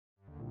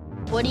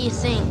What do you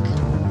think?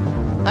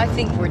 I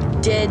think we're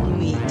dead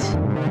meat.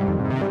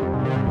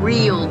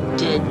 Real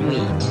dead meat.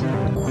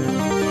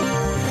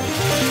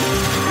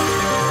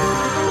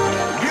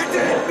 You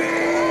dead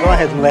meat! Go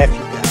ahead and laugh, you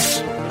guys.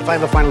 If I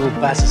ever find a little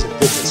bastard that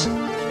did this,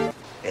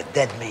 they're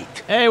dead meat.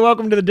 Hey,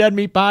 welcome to the Dead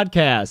Meat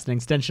Podcast, an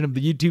extension of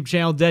the YouTube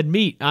channel Dead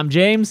Meat. I'm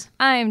James.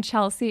 I'm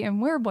Chelsea,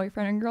 and we're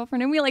boyfriend and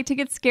girlfriend, and we like to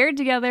get scared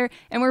together,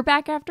 and we're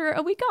back after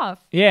a week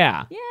off.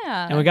 Yeah.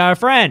 Yeah. And we got a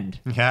friend.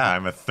 Yeah,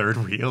 I'm a third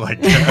wheel, I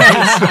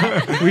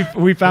guess.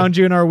 we found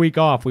you in our week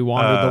off. We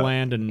wandered the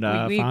land and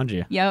We- found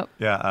you. Yep.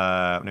 Yeah,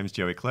 my name's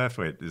Joey Clift.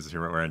 Wait, is this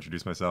here where I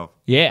introduce myself?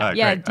 Yeah.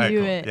 Yeah, great. do All right,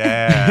 cool. it.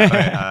 Yeah.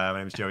 Okay, my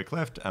name's Joey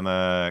Clift. I'm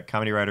a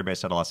comedy writer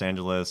based out of Los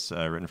Angeles,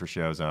 written for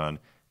shows on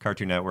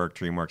Cartoon Network,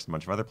 DreamWorks, and a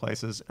bunch of other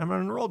places. I'm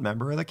an enrolled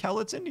member of the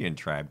Cowlitz Indian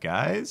tribe,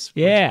 guys.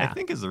 Yeah. Which I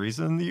think is the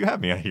reason that you have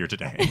me out here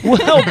today.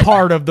 Well,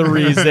 part of the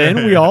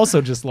reason. We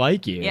also just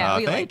like you. Yeah,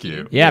 we thank like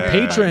you. Yeah,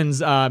 patrons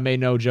may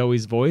know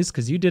Joey's voice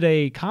because you did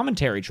a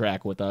commentary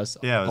track with us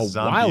Yeah, it was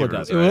a while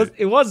ago. Zombievers, right?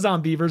 It was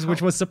Zombievers,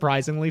 which was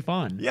surprisingly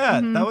fun. Yeah,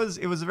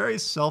 it was a very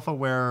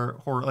self-aware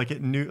horror. Like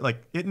it knew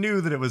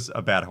that it was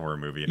a bad horror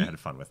movie and it had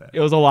fun with it.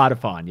 It was a lot of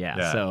fun, yeah.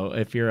 Yeah. So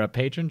if you're a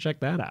patron, check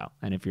that out.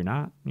 And if you're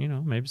not,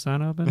 maybe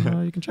sign up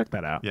and you can check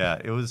that out.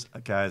 Yeah, it was,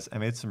 guys, I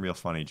made some real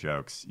funny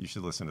jokes. You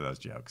should listen to those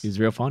jokes.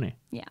 He's real funny.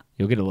 Yeah.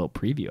 You'll get a little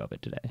preview of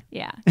it today.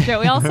 Yeah.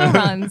 Joey also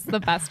runs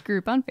the best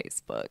group on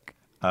Facebook.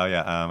 Oh,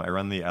 yeah. I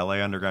run the LA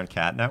Underground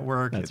Cat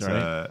Network. That's it's right.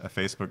 a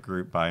Facebook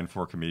group by and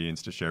for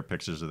comedians to share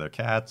pictures of their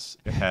cats.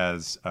 It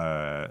has,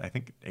 I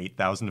think,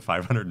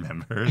 8,500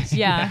 members.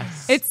 Yeah.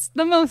 It's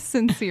the most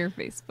sincere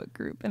Facebook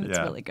group, and it's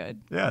Yeah. really good.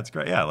 Yeah, it's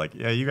great.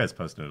 Yeah, you guys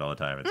posting it all the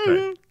time. It's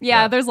great.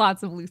 Yeah, there's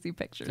lots of Lucy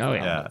pictures. Oh,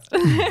 and all yeah.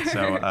 that.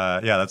 So,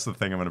 that's the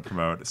thing I'm going to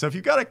promote. So if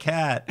you've got a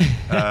cat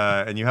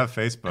and you have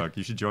Facebook,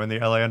 you should join the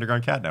LA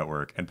Underground Cat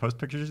Network and post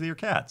pictures of your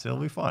cats. It'll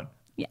be fun.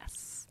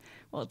 Yes.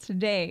 Well,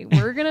 today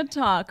we're going to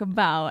talk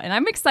about, and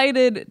I'm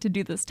excited to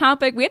do this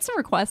topic. We had some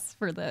requests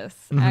for this,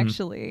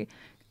 actually.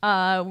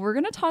 We're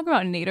going to talk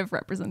about Native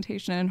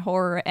representation in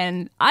horror.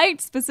 And I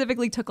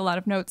specifically took a lot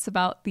of notes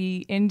about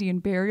the Indian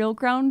burial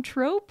ground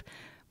trope.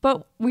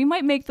 But we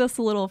might make this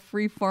a little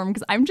freeform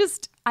because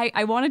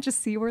I want to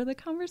just see where the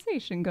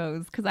conversation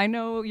goes because I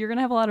know you're going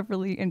to have a lot of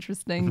really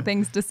interesting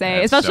things to say,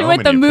 Yeah, especially so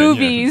with the many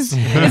movies.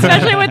 opinions.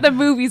 Especially with the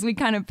movies we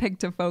kind of picked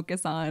to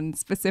focus on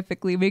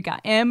specifically. We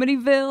got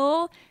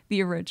Amityville,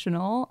 the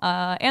original,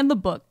 and the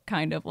book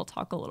kind of we'll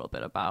talk a little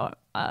bit about.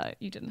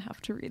 You didn't have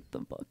to read the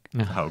book.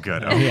 Oh,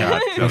 good. Oh,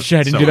 God. Oh,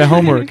 shit, I didn't do that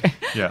homework.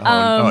 Yeah.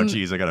 Oh,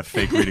 geez, I got to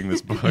fake reading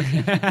this book.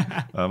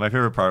 My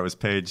favorite part was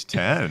page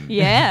 10.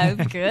 Yeah,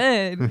 it's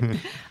good.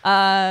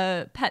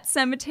 Pet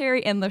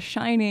Cemetery and The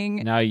Shining.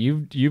 Now,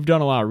 you've done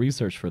a lot of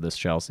research for this,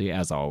 Chelsea,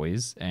 as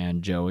always.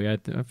 And Joey, I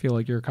feel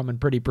like you're coming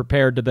pretty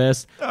prepared to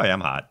this. Oh, yeah,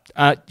 I'm hot.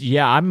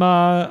 Yeah,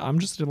 I'm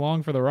just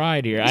along for the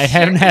ride here. I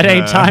haven't had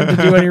any time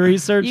to do any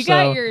research. You so.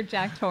 got your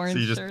Jack Torrance So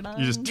you shirt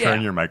on. just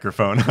turn your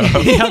microphone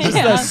off.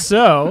 Yeah,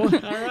 so. All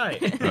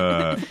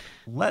right.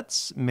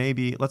 Let's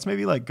maybe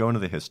like go into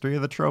the history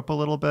of the trope a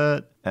little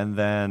bit, and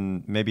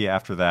then maybe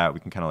after that we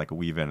can kind of like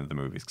weave into the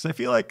movies because I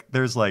feel like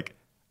there's like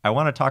I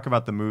want to talk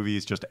about the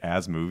movies just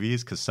as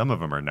movies because some of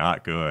them are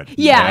not good.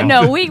 Yeah, you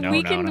know? no, we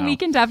No.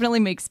 can definitely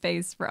make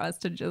space for us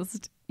to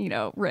just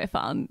riff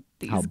on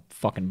these. How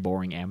fucking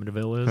boring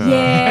Amityville is.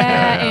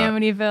 Yeah,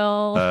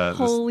 Amityville. This-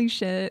 Holy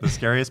shit. The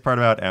scariest part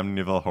about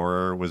Amityville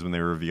Horror was when they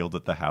revealed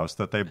that the house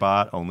that they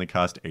bought only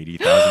cost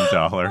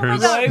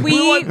 $80,000.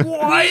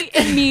 We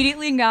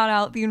immediately got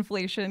out the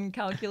inflation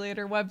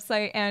calculator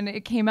website, and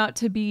it came out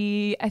to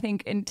be, I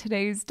think, in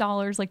today's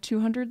dollars, like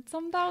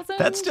 200-some thousand.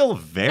 That's still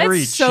very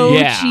That's so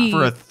Yeah. cheap.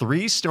 for a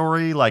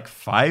 3-story, like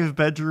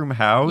 5-bedroom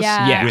house.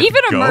 Yeah. with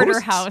Even a murder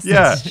ghosts? house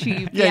Yeah. is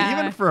cheap. Yeah, Yeah.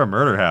 even for a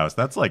murder house,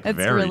 that's like That's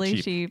very really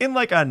cheap. cheap. In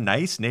like a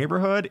nice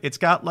neighborhood, it's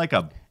got like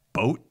a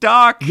boat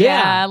dock.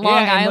 Yeah, Long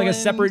and like a Island.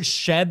 separate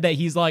shed that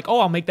he's like, oh,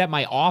 I'll make that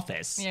my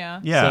office.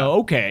 Yeah. Yeah. So,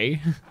 okay.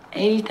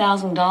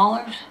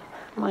 $80,000?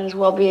 Might as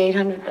well be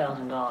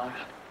 $800,000.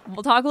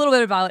 We'll talk a little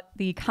bit about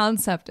the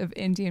concept of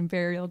Indian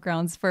burial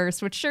grounds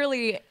first, which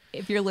surely,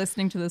 if you're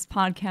listening to this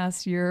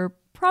podcast, you're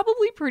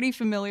probably pretty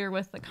familiar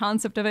with the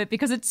concept of it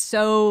because it's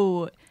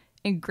so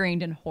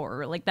ingrained in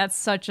horror. Like, that's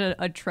such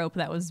a trope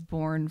that was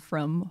born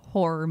from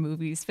horror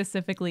movies,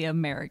 specifically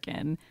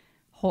American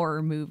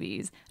horror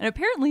movies. And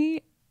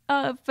apparently,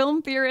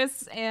 film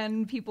theorists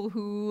and people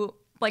who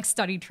like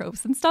study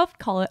tropes and stuff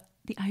call it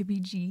the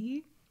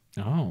IBG.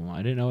 Oh,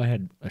 I didn't know I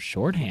had a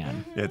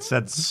shorthand. It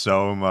said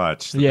so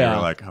much that Yeah. they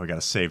were like, oh, we got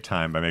to save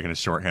time by making a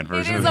shorthand It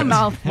version is of a this.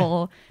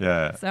 mouthful.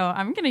 Yeah. So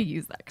I'm going to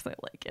use that because I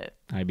like it.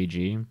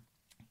 IBG.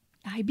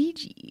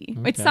 IBG.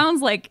 Okay. It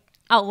sounds like,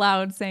 out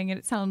loud saying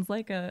it sounds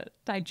like a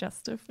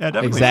digestive. Yeah,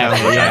 definitely Exactly.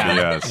 sounds like Yeah.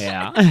 that, yes.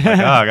 Yeah. Like,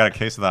 oh, I got a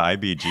case of the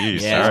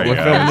IBG. Yeah, Sorry, we're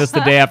guys. filming this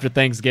the day after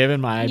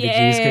Thanksgiving. My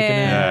IBG's kicking in.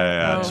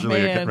 Yeah. Oh, It's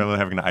really man. really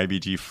having an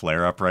IBG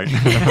flare up right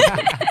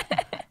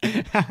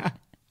now.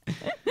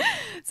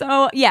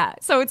 So yeah,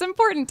 so it's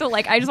important to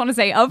I just want to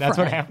say upfront. That's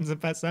what happens at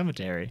Pet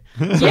Cemetery.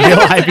 Yeah, that's an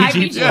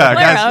IVG IVG Yeah,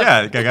 flare-up.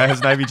 guys, a guy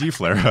has an IVG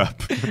flare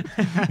up,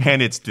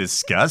 and it's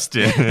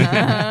disgusting.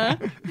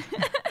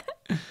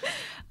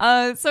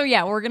 So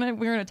yeah, we're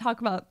gonna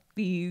talk about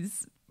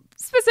these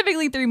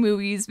specifically 3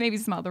 movies. Maybe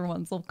some other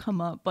ones will come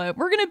up, but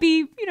we're gonna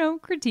be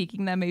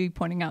critiquing them, maybe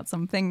pointing out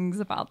some things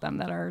about them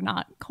that are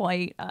not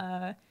quite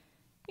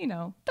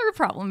they're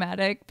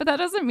problematic, but that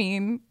doesn't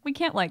mean we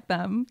can't like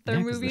them. They're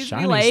Yeah, 'cause The movies we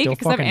Shining's like still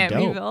because of fucking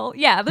dope. Amityville.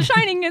 Yeah, The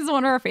Shining is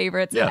one of our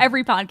favorites. Yeah.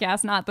 Every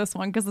podcast, not this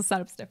one because the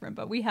setup's different,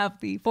 but we have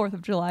the 4th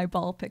of July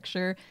ball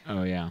picture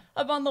Oh yeah.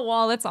 up on the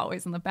wall. That's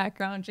always in the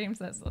background. James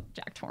has the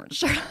Jack Torrance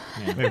shirt.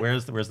 Wait,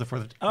 where's the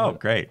fourth? Oh,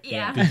 great.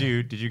 Yeah. Did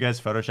you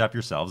guys Photoshop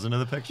yourselves into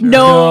the picture?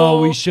 No,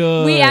 we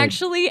should. We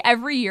actually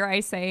every year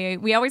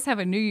we always have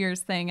a New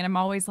Year's thing, and I'm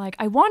always like,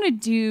 I want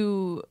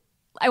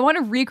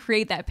to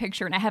recreate that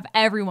picture, and I have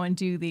everyone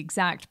do the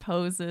exact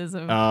poses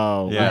of.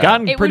 Oh, Yeah. we've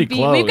gotten It pretty would be,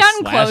 close. We've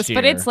gotten last close,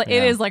 but year.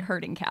 it is like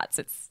herding cats.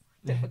 It's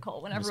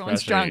difficult when everyone's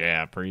Especially, drunk.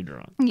 Yeah, pretty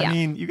drunk. Yeah. I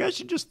mean, you guys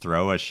should just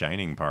throw a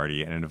Shining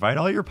party and invite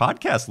all your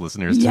podcast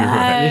listeners to it.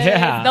 Yes.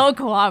 Yeah. They'll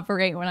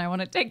cooperate when I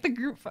want to take the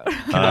group photo.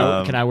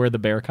 Can I wear the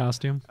bear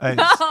costume?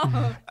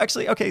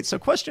 Actually, okay. So,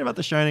 question about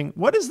The Shining: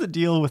 what is the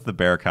deal with the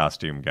bear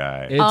costume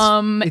guy?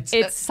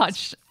 It's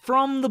such.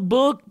 from the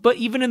book, but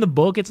even in the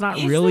book, it's not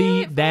Is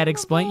really it from that the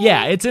explained. book?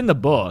 Yeah, it's in the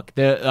book.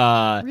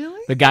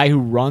 Really? The guy who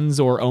runs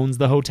or owns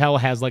the hotel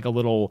has like a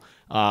little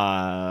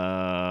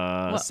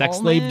sex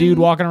slave Ullman? dude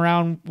walking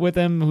around with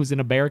him who's in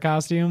a bear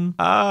costume.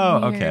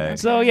 Oh, Weird. okay.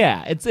 So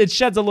yeah, it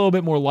sheds a little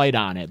bit more light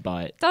on it,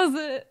 but Does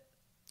it?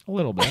 a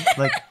little bit.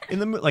 Like in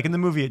the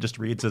movie, it just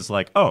reads as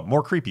like, oh,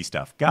 more creepy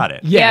stuff. Got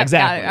it. Yeah, Yep,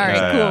 exactly. got it. All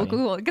right, Yeah,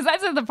 cool. Because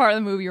that's at the part of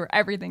the movie where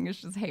everything is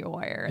just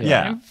haywire. And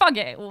Yeah. then, fuck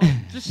it. We'll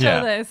just show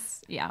Yeah.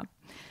 this. Yeah.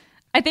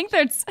 I think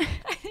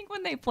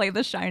when they play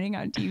The Shining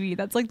on TV,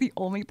 that's like the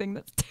only thing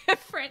that's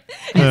different.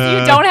 Is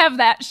you don't have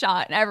that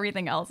shot, and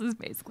everything else is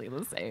basically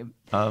the same.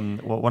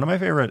 Well, one of my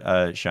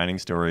favorite Shining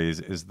stories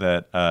is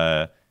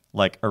that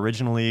like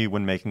originally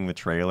when making the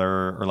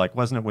trailer, or like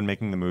wasn't it when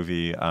making the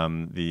movie,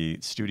 the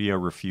studio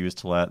refused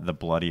to let the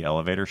bloody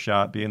elevator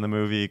shot be in the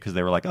movie because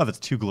they were like, oh, that's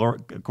too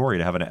gory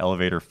to have an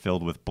elevator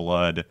filled with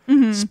blood,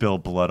 spill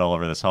blood all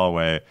over this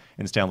hallway.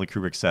 And Stanley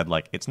Kubrick said,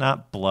 like, it's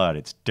not blood,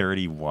 it's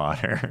dirty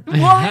water. What?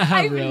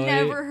 I've Really?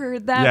 never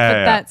heard that, Yeah, but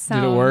yeah. that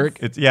sounds. Did it work?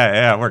 It's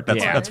it worked.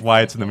 That's Yeah. that's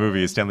why it's in the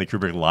movie. Stanley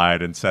Kubrick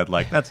lied and said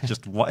like it's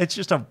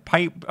just a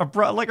pipe,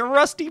 like a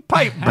rusty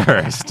pipe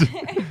burst.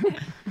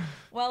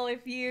 Well,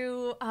 if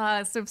you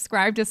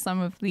subscribe to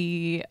some of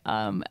The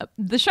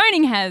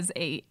Shining has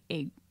a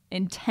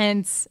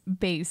intense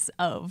base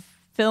of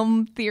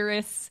film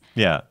theorists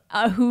Yeah.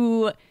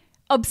 who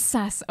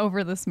obsess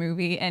over this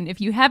movie. And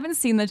if you haven't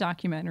seen the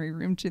documentary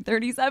Room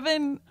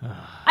 237,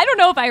 I don't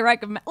know if I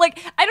recommend.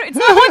 It's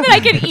not one that I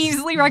can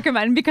easily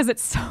recommend because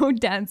it's so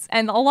dense,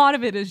 and a lot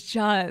of it is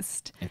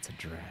just. It's a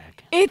drag.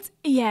 It's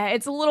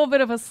a little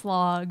bit of a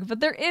slog, but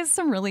there is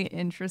some really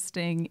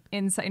interesting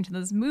insight into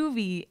this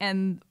movie.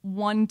 And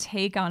one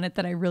take on it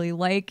that I really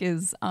like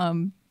is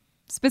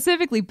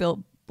specifically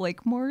Bill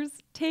Blakemore's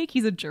take.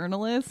 He's a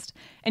journalist,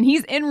 and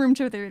he's in Room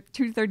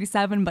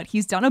 237, but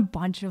he's done a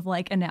bunch of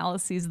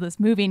analyses of this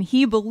movie, and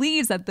he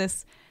believes that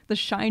The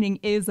Shining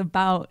is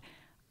about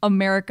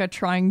America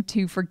trying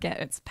to forget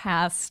its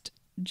past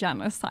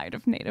genocide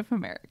of Native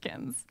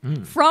Americans.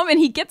 And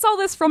he gets all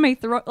this from a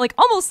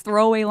almost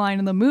throwaway line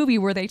in the movie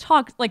where they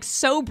talk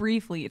so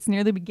briefly. It's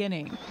near the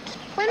beginning.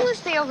 When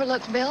was the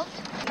Overlook built?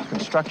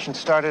 Construction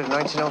started in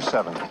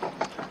 1907.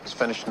 It was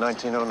finished in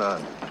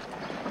 1909.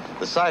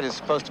 The site is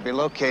supposed to be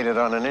located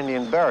on an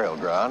Indian burial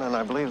ground, and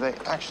I believe they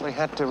actually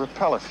had to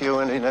repel a few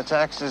Indian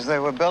attacks as they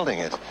were building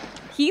it.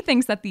 He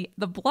thinks that the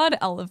blood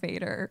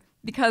elevator,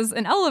 because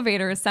an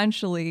elevator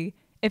essentially,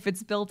 if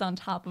it's built on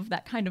top of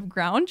that kind of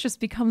ground, just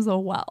becomes a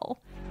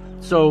well.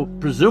 So,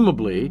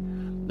 presumably,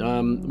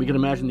 we can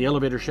imagine the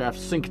elevator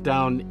shafts sink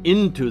down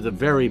into the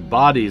very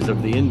bodies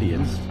of the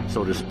Indians,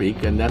 so to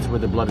speak, and that's where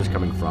the blood is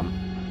coming from.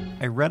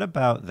 I read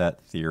about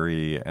that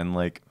theory, and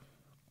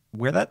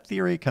where that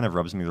theory kind of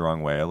rubs me the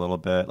wrong way a little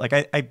bit.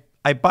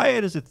 I buy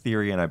it as a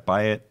theory, and I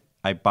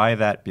buy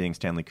that being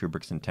Stanley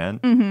Kubrick's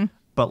intent. Mm-hmm.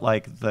 But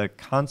the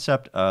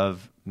concept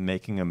of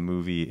making a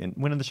movie, and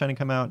when did The Shining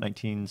come out?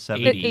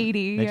 1970?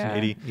 80,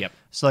 1980. yeah. Yep.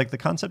 So the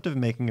concept of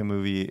making a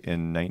movie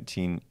in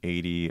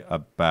 1980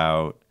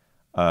 about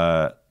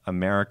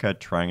America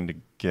trying to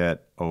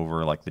get over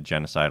the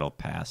genocidal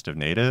past of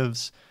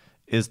natives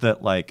is that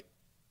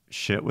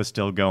shit was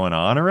still going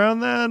on around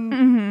then.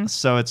 Mm-hmm.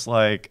 So it's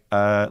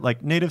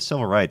native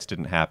civil rights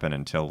didn't happen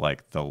until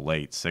the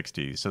late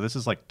 60s. So this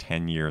is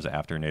 10 years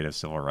after native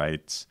civil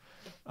rights.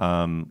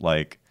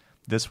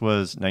 This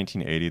was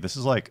 1980. This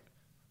is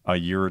a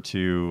year or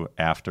two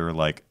after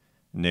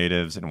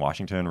natives in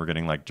Washington were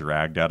getting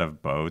dragged out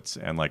of boats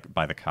and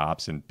by the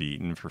cops and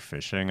beaten for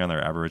fishing on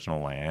their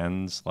Aboriginal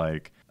lands. Do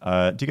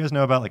you guys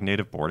know about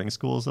native boarding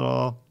schools at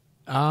all?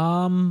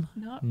 No.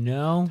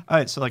 All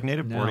right, so like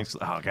native boarding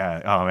schools. Oh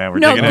god. Oh man, we're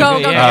No, digging go,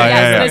 in. go, go. Yeah,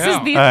 Yes, yeah, this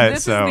is the All right, this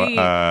is so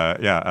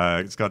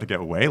the it's got to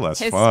get way less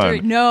history.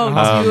 fun.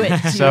 No, do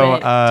it. Do So it.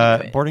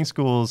 Do it. boarding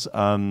schools.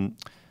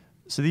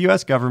 So the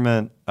U.S.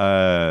 government,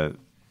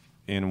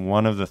 in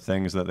one of the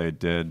things that they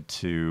did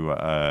to,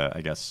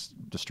 I guess,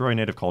 destroy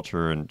native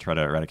culture and try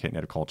to eradicate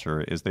native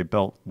culture, is they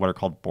built what are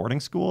called boarding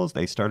schools.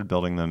 They started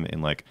building them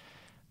in like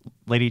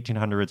late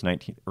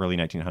 1800s, early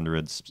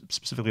 1900s.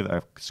 Specifically,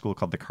 a school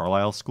called the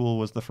Carlisle School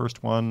was the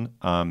first one,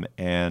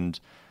 and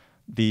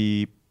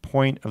the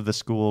point of the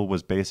school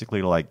was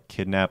basically to like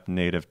kidnap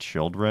native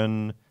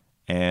children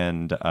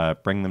and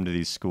bring them to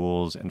these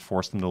schools and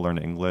force them to learn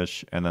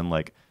English, and then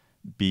like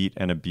beat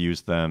and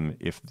abuse them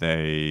if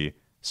they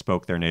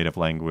spoke their native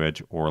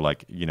language or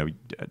like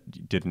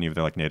did any of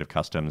their like native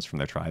customs from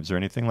their tribes or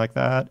anything like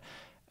that.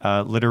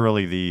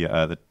 Literally,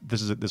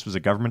 this was a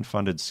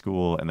government-funded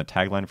school, and the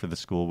tagline for the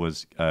school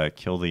was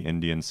 "Kill the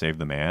Indian, save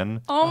the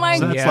man." Oh my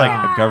So god! that's like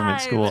a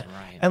government school,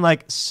 Right. and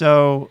like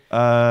so,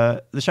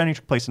 The Shining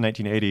took place in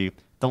 1980.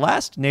 The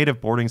last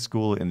native boarding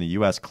school in the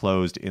U.S.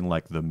 closed in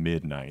like the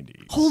mid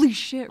 90s. Holy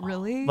shit!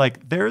 Really?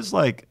 Like there's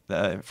like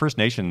First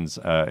Nations,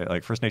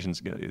 First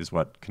Nations is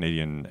what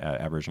Canadian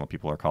Aboriginal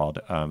people are called.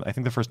 I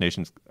think the First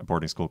Nations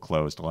boarding school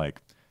closed like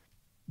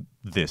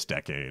this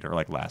decade or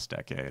like last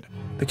decade.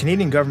 The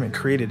Canadian government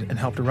created and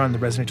helped run the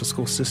residential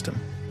school system,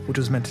 which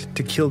was meant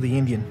to kill the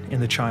Indian in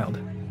the child.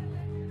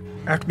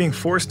 After being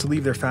forced to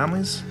leave their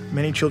families,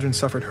 many children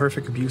suffered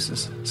horrific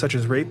abuses, such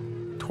as rape,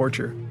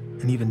 torture,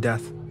 and even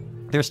death.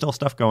 There's still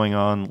stuff going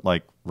on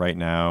like right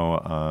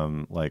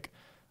now.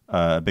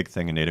 A big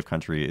thing in Native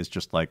country is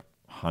just like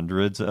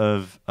hundreds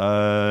of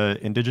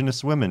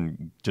Indigenous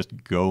women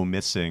just go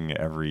missing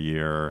every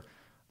year.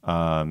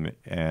 Like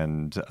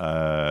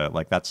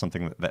that's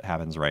something that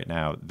happens right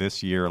now.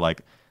 This year,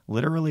 like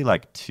literally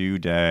like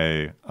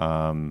today,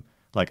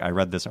 like I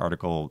read this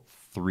article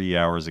 3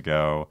 hours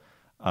ago.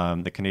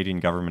 The Canadian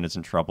government is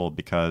in trouble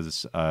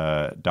because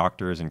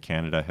doctors in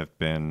Canada have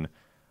been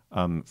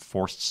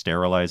forced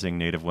sterilizing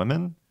Native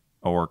women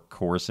or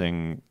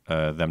coercing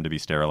them to be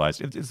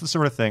sterilized. It's the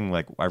sort of thing,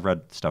 like I've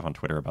read stuff on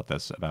Twitter about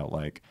this, about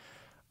like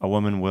a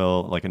woman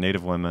will, like a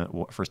Native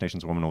woman, First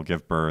Nations woman will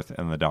give birth,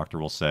 and the doctor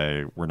will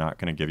say, we're not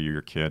going to give you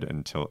your kid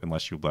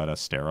unless you let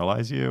us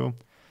sterilize you.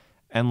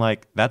 And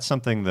like that's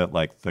something that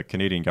like the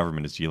Canadian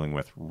government is dealing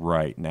with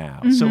right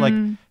now. Mm-hmm. So like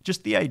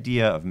just the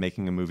idea of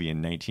making a movie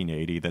in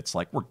 1980 that's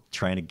like we're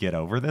trying to get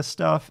over this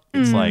stuff,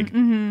 it's like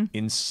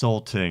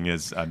insulting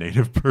as a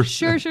Native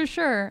person.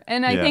 Sure.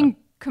 And I think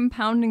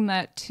compounding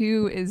that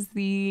too is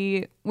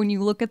when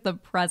you look at the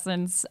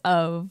presence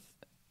of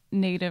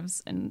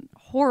Natives in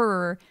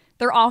horror,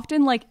 they're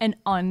often like an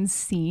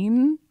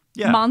unseen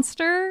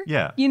monster.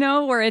 Yeah.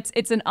 Where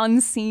it's an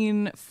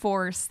unseen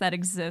force that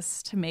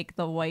exists to make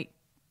the white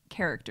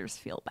characters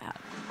feel bad.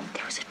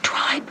 There was a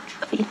tribe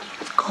of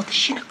Indians called the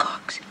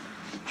Shinnecogs,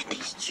 and they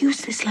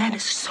used this land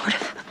as a sort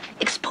of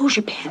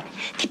exposure band.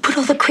 They put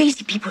all the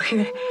crazy people here,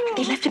 and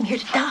they left them here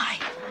to die.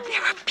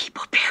 There are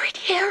people buried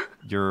here.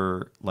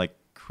 You're like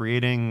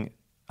creating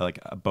like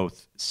a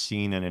both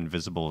seen and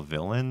invisible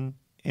villain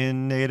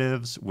in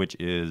Natives, which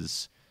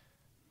is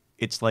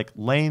it's like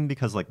lame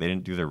because like they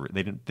didn't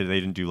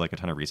do like a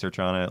ton of research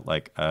on it.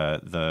 Like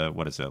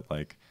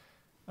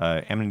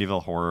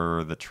Amityville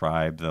Horror, the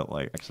tribe that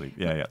like actually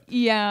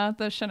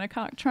the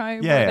Shinnecock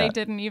tribe where they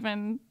didn't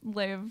even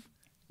live.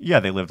 Yeah,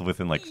 they lived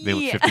within they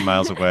lived 50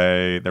 miles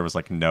away. There was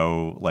like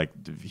no like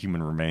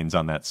human remains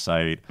on that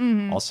site.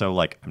 Mm-hmm. Also,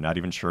 like I'm not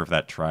even sure if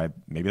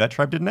maybe that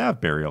tribe didn't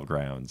have burial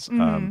grounds.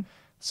 Mm-hmm.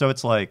 So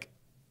it's like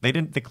they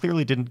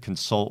clearly didn't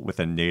consult with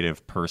a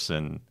Native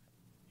person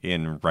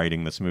in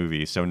writing this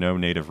movie. So no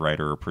Native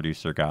writer or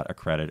producer got a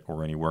credit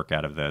or any work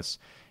out of this.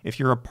 If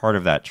you're a part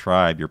of that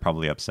tribe, you're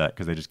probably upset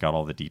because they just got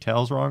all the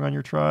details wrong on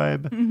your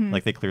tribe. Mm-hmm.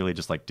 Like they clearly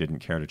just like didn't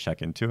care to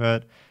check into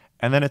it.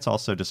 And then it's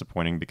also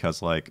disappointing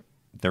because like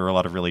there are a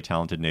lot of really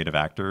talented Native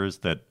actors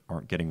that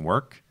aren't getting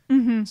work.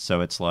 Mm-hmm.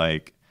 So it's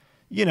like,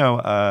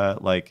 I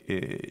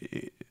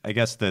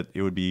guess that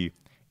it would be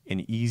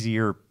an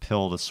easier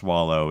pill to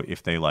swallow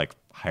if they like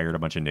hired a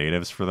bunch of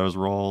Natives for those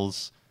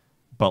roles.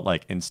 But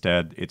like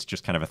instead, it's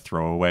just kind of a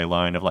throwaway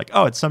line of like,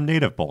 oh, it's some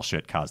Native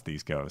bullshit caused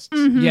these ghosts.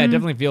 Mm-hmm. Yeah, it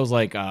definitely feels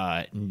like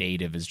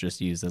Native is just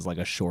used as like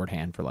a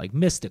shorthand for like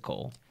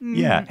mystical. Mm-hmm.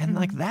 Yeah, and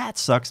like that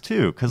sucks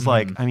too, because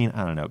like I mean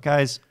I don't know,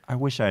 guys. I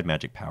wish I had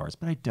magic powers,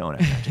 but I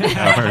don't have magic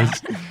powers.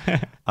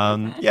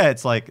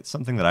 It's like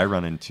something that I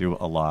run into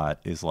a lot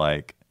is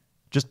like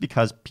just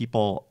because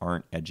people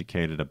aren't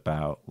educated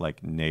about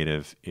like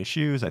Native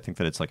issues, I think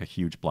that it's like a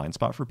huge blind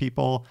spot for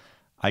people.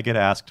 I get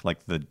asked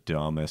like the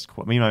dumbest,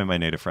 my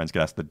Native friends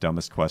get asked the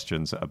dumbest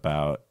questions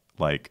about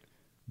like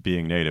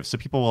being Native. So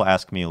people will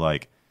ask me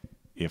like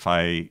if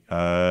I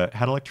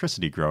had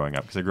electricity growing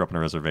up because I grew up on a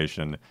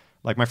reservation.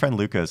 Like my friend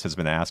Lucas has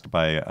been asked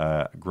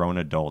by grown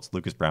adults,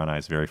 Lucas Brown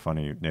Eyes, very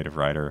funny Native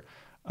writer,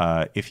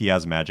 if he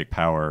has magic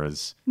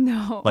powers.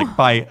 No. Like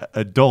by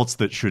adults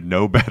that should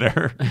know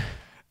better.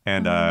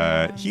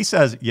 And he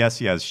says, yes,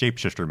 he has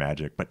shapeshifter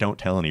magic, but don't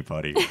tell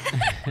anybody.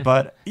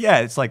 But yeah,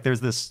 it's like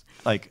there's this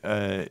like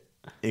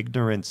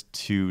ignorance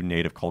to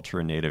native culture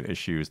and native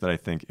issues that I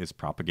think is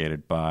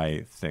propagated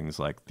by things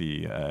like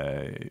the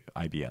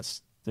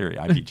IBS.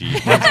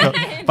 IBG.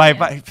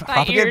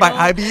 Propagated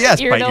by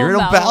IBS, by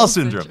irritable bowel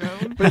syndrome.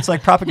 But it's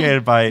like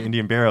propagated by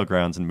Indian burial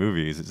grounds and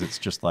movies. It's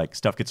just like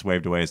stuff gets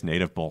waved away as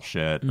native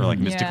bullshit or like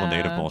mystical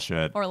native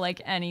bullshit. Or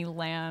like any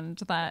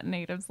land that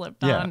natives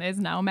lived on is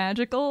now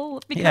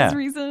magical because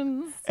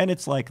reasons. And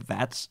it's like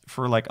that's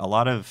for a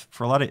lot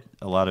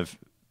of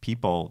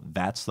people,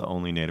 that's the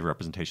only native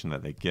representation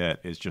that they get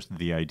is just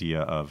the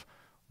idea of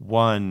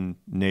one,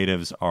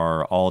 natives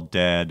are all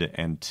dead,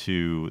 and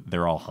two,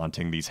 they're all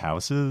haunting these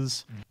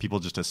houses. People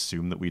just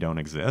assume that we don't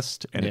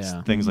exist. And it's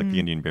things like the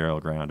Indian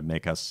burial ground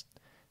make us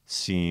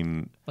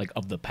seem like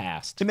of the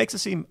past. It makes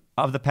us seem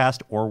of the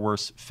past or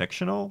worse,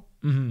 fictional.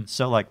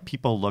 So like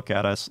people look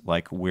at us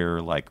like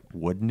we're like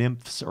wood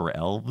nymphs or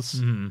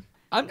elves. You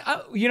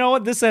know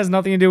what? This has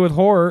nothing to do with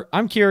horror.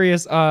 I'm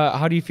curious,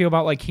 how do you feel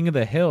about like King of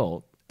the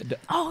Hill?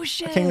 Oh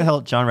shit! King of the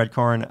Hill, John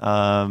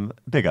Redcorn.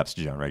 Big ups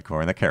to John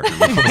Redcorn. That character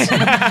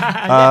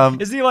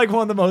rules. Is he like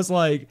one of the most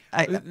like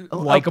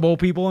likable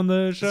people in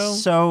the show?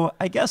 So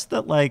I guess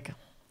that like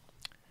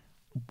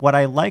what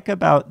I like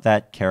about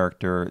that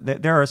character,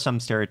 there are some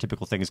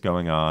stereotypical things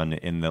going on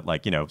in that,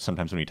 like, you know,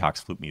 sometimes when he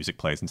talks, flute music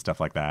plays and stuff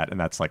like that, and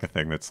that's like a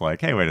thing that's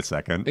like, hey, wait a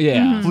second,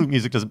 flute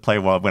music doesn't play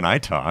well when I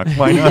talk.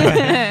 Why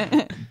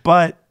not?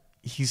 But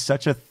he's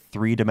such a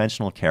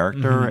three-dimensional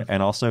character,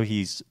 and also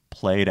he's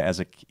played as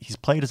a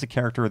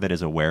character that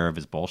is aware of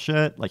his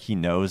bullshit. Like, he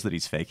knows that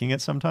he's faking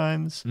it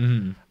sometimes.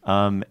 And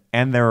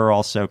there are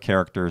also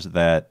characters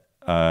that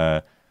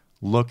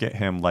look at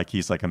him like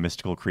he's like a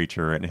mystical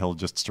creature, and he'll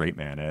just straight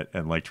man it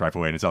and like drive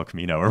away in his El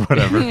Camino or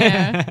whatever.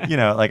 You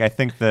know, like I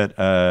think that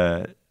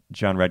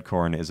John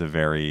Redcorn is a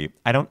very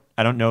I don't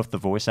know if the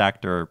voice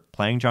actor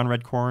playing John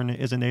Redcorn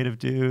is a native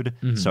dude,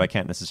 so I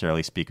can't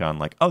necessarily speak on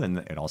like, oh, and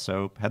it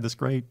also had this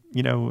great,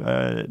 you know,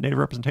 native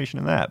representation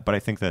in that. But I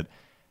think that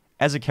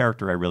as a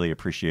character, I really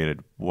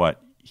appreciated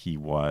what he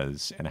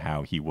was and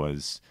how he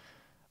was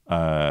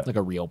like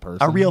a real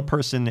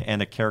person,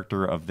 and a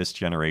character of this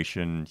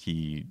generation.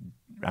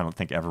 I don't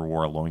think ever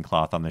wore a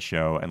loincloth on the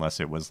show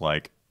unless it was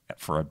like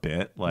for a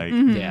bit. Like,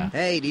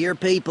 Hey, do your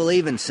people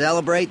even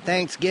celebrate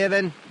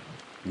Thanksgiving?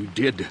 We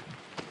did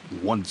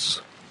once.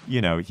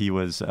 You know, he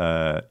was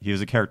a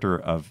character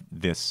of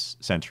this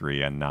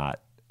century and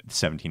not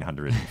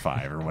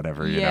 1705 or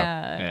whatever. You know?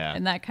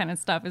 And that kind of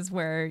stuff is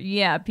where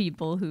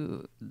people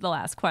who the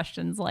last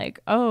question's like,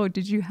 oh,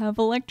 did you have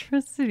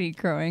electricity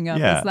growing up?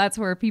 So that's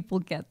where people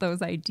get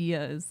those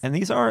ideas. And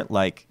these aren't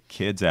like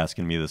kids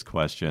asking me this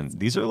question.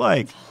 These are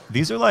like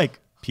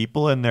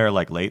people in their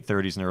like late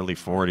 30s and early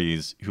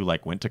 40s who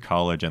like went to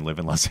college and live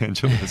in Los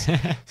Angeles.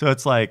 So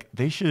it's like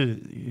you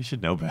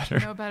should know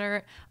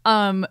better.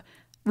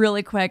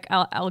 Really quick,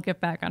 I'll get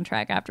back on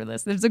track after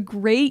this. There's a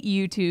great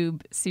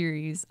YouTube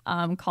series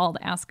called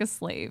Ask a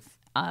Slave.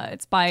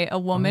 It's by a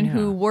woman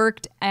who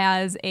worked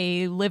as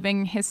a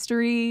living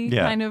history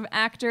kind of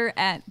actor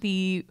at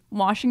the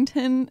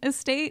Washington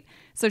estate.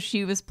 So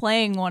she was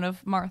playing one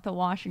of Martha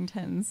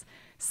Washington's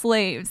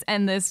slaves.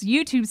 And this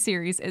YouTube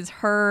series is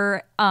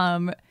her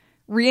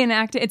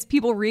it's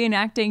people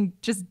reenacting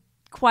just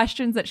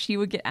questions that she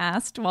would get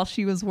asked while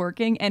she was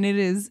working. And it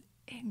is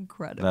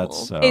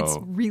incredible. It's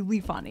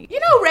really funny. You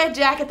know, Red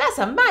Jacket, that's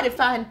a mighty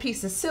fine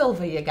piece of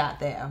silver you got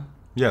there.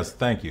 Yes,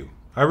 thank you.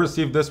 I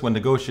received this when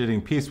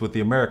negotiating peace with the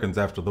Americans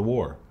after the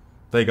war.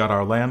 They got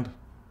our land,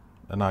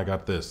 and I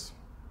got this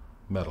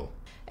medal.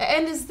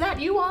 And is that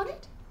you on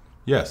it?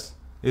 Yes,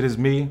 it is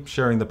me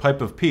sharing the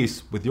pipe of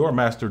peace with your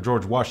master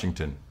George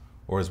Washington,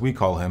 or as we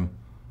call him,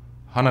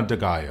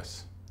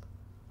 Hanadagayas.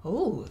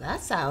 Oh,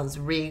 that sounds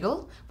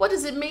regal. What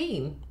does it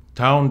mean?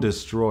 Town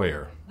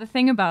destroyer. The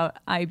thing about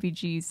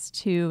IBGs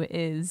too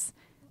is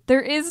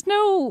there is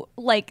no,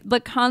 like, the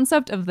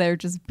concept of there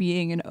just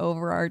being an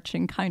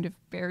overarching kind of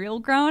burial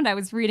ground. I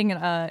was reading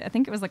I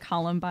think it was a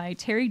column by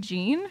Terry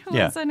Jean, who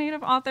is a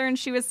native author, and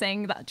she was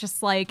saying that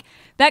just like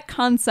that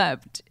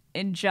concept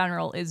in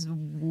general is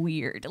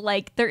weird.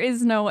 Like, there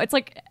is no, it's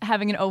like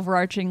having an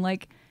overarching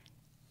like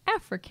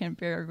African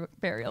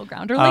burial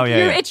ground, or like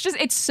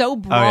it's so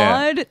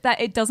broad that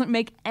it doesn't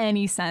make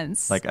any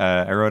sense. Like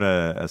I wrote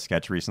a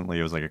sketch recently.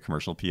 It was like a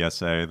commercial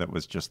PSA that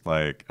was just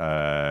like,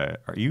 are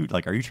you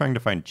trying to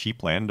find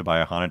cheap land to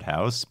buy a haunted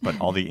house, but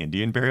all the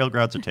Indian burial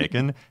grounds are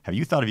taken? Have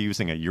you thought of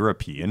using a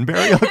European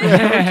burial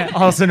ground,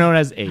 also known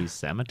as a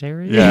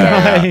cemetery?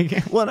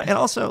 Well, and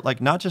also like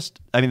not just,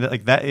 I mean,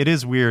 like that. It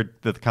is weird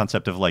that the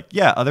concept of like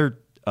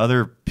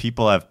other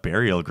people have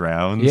burial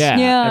grounds.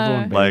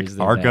 Everyone like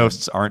our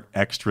ghosts aren't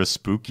extra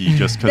spooky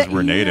just because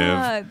we're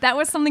native. That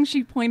was something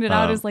she pointed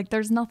out, is like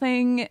there's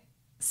nothing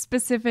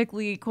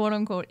specifically quote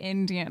unquote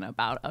Indian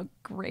about a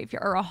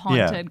graveyard or a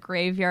haunted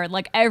graveyard.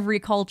 Like every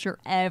culture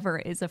ever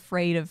is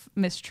afraid of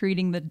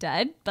mistreating the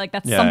dead. Like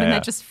that's something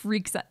that just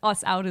freaks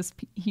us out as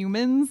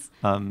humans.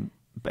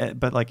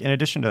 but like in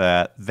addition to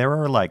that, there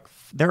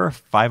are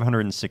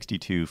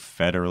 562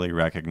 federally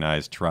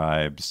recognized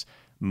tribes,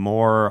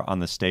 more on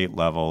the state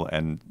level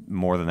and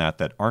more than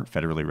that aren't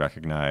federally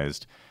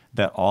recognized,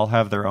 that all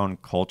have their own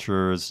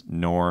cultures,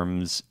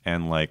 norms,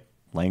 and like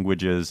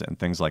languages and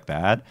things like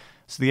that.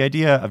 So the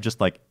idea of just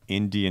like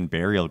Indian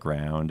burial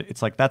ground,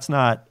 it's like that's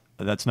not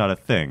a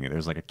thing.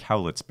 There's like a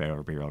Cowlitz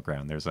burial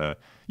ground. There's a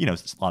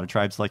lot of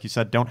tribes, like you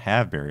said, don't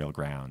have burial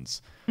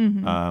grounds.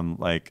 All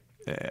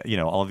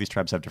of these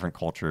tribes have different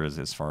cultures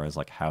as far as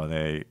like how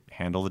they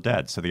handle the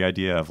dead. So the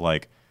idea of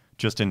like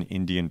just an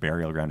Indian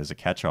burial ground as a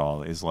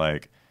catch-all is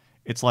like,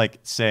 it's like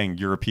saying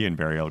European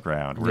burial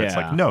ground, where it's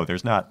like, no,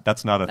 that's not a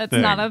thing. That's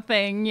not a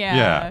thing,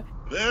 Yeah.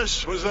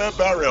 This was their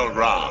burial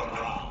ground.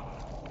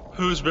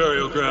 Whose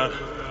burial ground?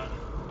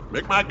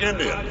 Micmac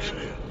Indians.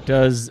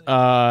 Does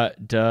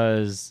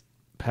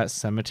Pet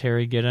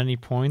Cemetery get any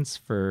points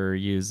for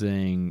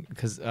using?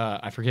 Because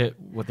I forget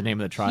what the name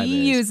of the tribe is.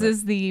 He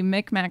uses the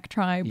Micmac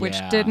tribe, which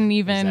didn't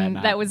even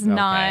that was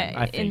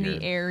not in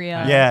the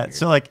area. Yeah.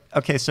 So like,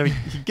 okay, so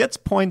he gets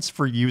points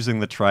for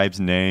using the tribe's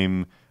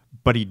name,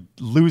 but he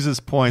loses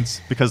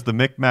points because the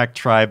Micmac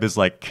tribe is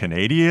like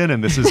Canadian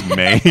and this is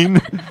Maine.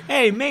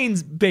 Hey,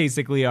 Maine's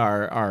basically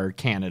our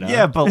Canada.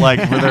 Yeah, but like,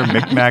 were there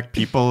Micmac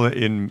people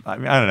in? I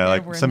don't know.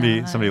 Like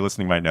somebody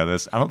listening might know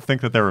this. I don't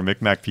think that there were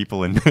Micmac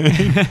people in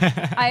Maine.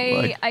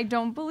 I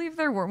don't believe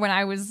there were when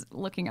I was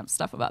looking up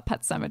stuff about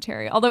Pet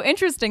Cemetery. Although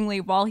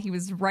interestingly, while he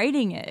was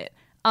writing it,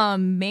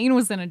 Maine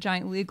was in a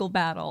giant legal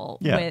battle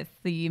with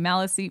the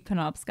Maliseet,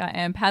 Penobscot,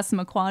 and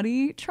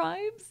Passamaquoddy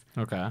tribes.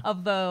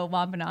 Of the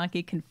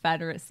Wabanaki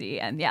Confederacy.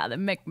 And the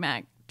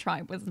Micmac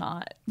tribe was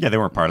not. Yeah, they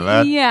weren't part of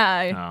that.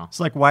 Yeah. It's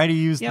like, why do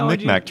you use the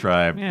Micmac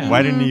tribe? Yeah.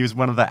 Why didn't you use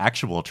one of the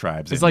actual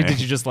tribes? It's like, did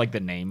you just like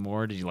the name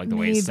more? Did you like the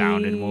way it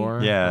sounded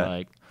more?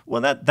 Yeah. Well,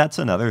 that's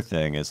another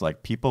thing is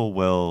like people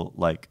will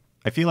like,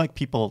 I feel like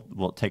people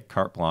will take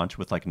carte blanche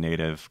with like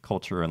native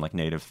culture and like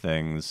native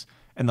things,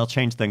 and they'll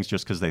change things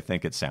just because they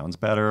think it sounds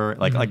better.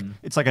 Like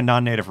it's like a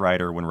non-native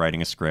writer when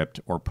writing a script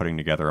or putting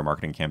together a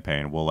marketing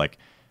campaign will like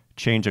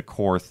change a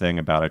core thing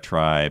about a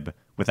tribe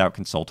without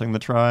consulting the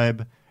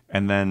tribe,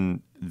 and then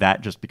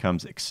that just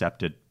becomes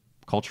accepted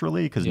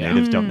culturally because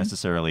natives don't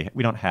necessarily,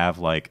 we don't have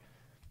like,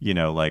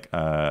 like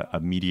a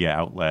media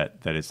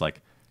outlet that is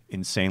like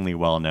insanely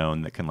well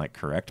known that can like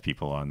correct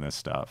people on this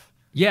stuff.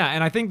 Yeah,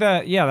 and I think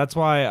that that's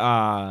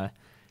why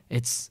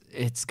it's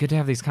good to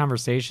have these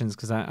conversations,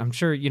 because I'm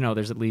sure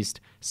there's at least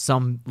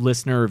some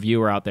listener or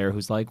viewer out there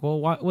who's like, well,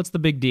 what's the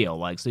big deal?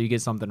 Like, so you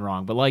get something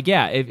wrong, but like,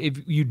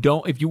 if you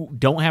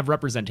don't have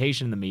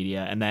representation in the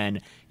media, and then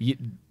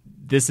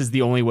this is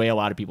the only way a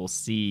lot of people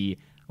see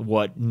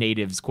what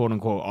natives quote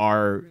unquote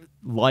are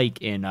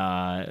like in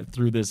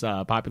through this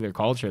popular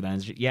culture, then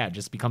it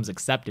just becomes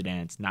accepted, and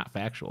it's not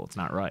factual, it's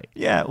not right.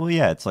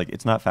 It's like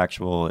it's not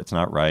factual, it's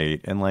not right,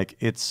 and like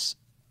it's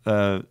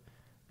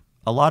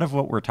a lot of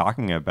what we're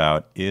talking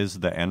about is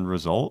the end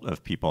result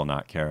of people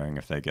not caring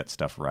if they get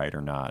stuff right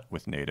or not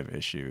with native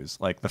issues.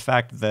 Like the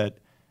fact that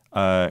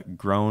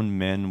grown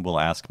men will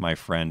ask my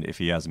friend if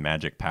he has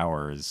magic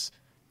powers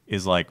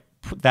is like,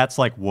 that's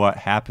like what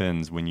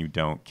happens when you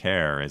don't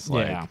care. Is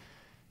like,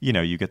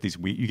 you get these,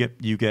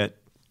 you get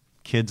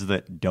kids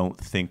that don't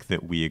think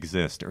that we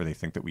exist, or they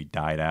think that we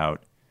died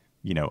out,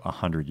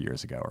 100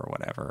 years ago or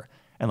whatever.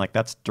 And like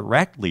that's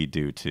directly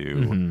due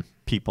to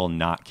people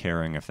not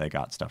caring if they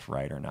got stuff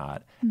right or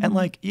not. And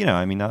like,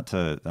 I mean, not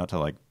to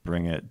like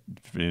bring it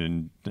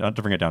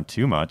down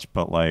too much,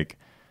 but like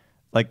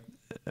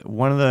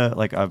one of the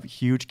like a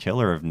huge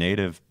killer of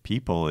native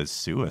people is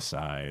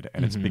suicide,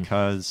 and it's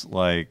because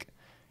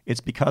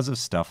of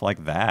stuff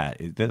like that.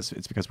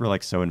 It's because we're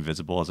like so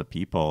invisible as a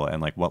people,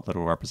 and like what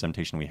little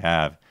representation we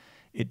have,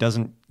 it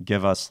doesn't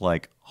give us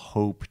like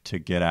hope to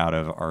get out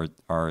of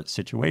our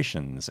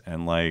situations.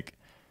 And like,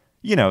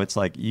 it's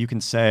like you can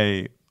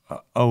say,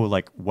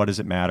 like, what does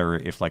it matter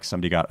if like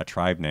somebody got a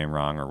tribe name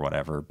wrong or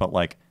whatever? But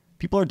like,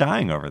 people are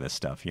dying over this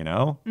stuff,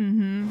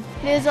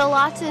 There's a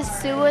lot of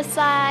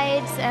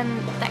suicides and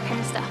that kind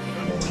of stuff.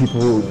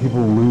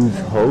 People lose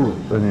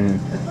hope, and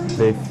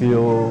they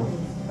feel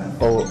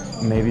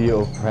maybe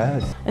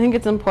oppressed. I think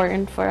it's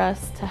important for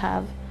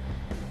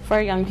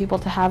our young people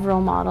to have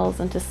role models,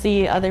 and to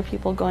see other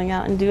people going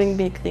out and doing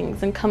big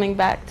things and coming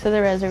back to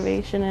the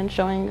reservation and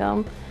showing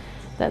them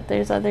that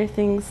there's other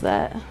things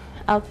that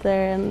out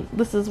there, and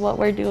this is what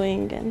we're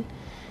doing, and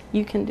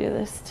you can do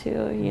this too,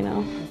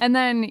 And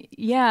then,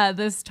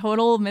 this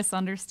total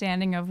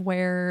misunderstanding of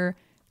where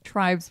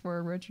tribes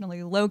were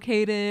originally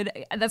located.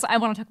 I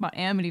want to talk about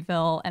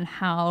Amityville and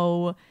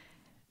how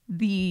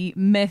the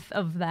myth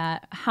of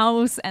that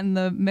house and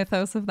the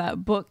mythos of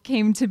that book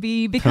came to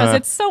be, because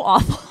it's so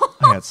awful.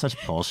 Yeah, it's such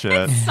bullshit.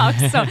 It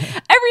sucks. So everything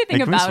about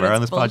it. Can we swear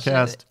on this bullshit.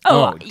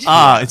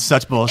 Podcast? It's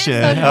such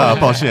bullshit.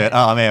 Bullshit.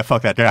 Oh man,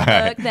 fuck that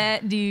guy. Fuck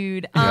that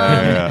dude. We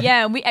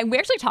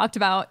actually talked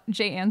about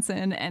Jay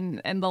Anson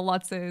and the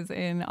Lutzes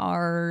in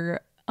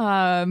our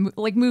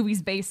like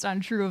movies based on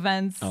true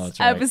events that's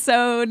right.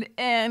 episode,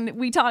 and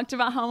we talked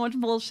about how much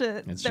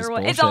bullshit It's there just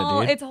was.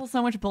 bullshit, dude. It's all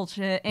so much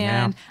bullshit,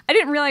 and I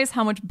didn't realize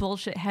how much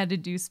bullshit had to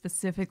do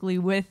specifically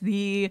with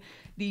the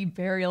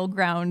burial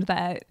ground.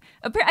 That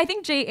I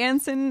think Jay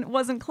Anson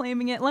wasn't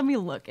claiming it. Let me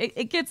look.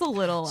 It gets a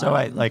little. So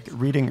I like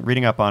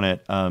reading up on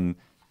it.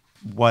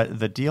 What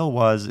the deal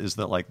was is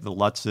that like the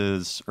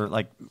Lutzes or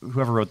like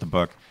whoever wrote the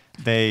book,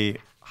 they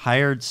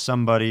hired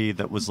somebody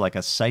that was like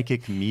a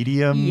psychic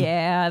medium.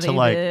 Yeah, they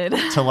did.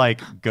 did. To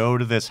like go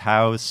to this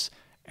house,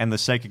 and the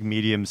psychic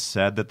medium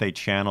said that they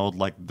channeled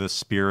like the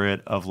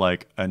spirit of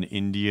like an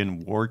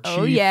Indian war chief.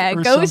 Oh yeah,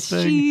 or ghost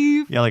something.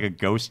 chief. Yeah, like a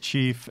ghost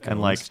chief,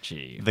 and like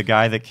the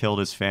guy that killed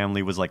his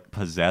family was like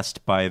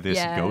possessed by this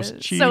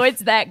ghost chief. So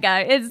it's that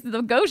guy. It's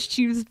the ghost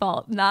chief's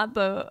fault, not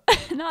the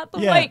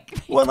white.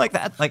 Well, like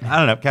that, like I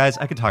don't know, guys.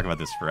 I could talk about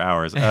this for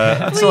hours.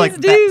 Please so like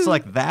do.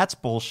 that's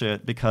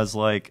bullshit because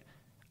like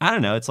I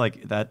don't know. It's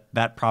like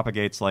that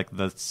propagates like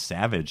the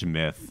savage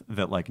myth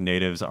that like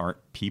natives aren't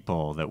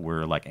people, that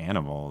we're like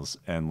animals,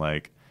 and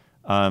like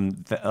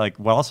like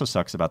what also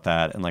sucks about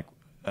that and like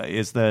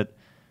is that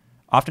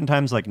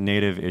oftentimes like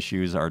native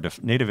issues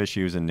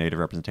and native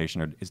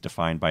representation is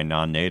defined by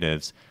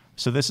non-natives.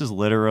 So this is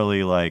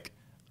literally like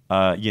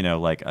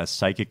like a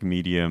psychic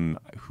medium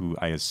who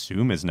I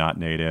assume is not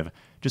native,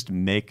 just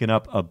making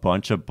up a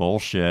bunch of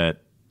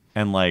bullshit,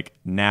 and like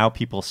now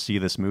people see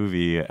this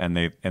movie and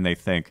they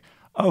think,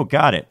 oh,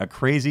 got it, a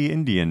crazy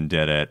Indian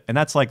did it, and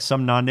that's like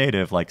some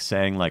non-native like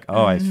saying like,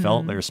 oh, I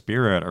felt their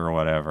spirit or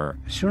whatever.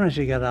 As soon as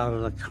we got out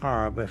of the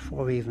car,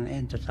 before we even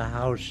entered the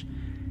house,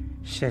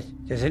 said,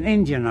 "There's an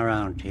Indian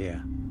around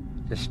here."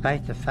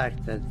 Despite the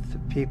fact that the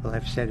people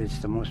have said it's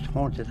the most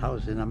haunted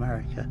house in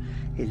America,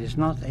 it is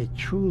not a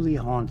truly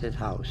haunted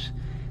house.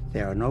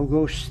 There are no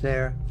ghosts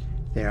there.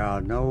 There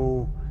are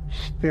no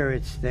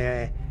spirits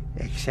there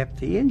except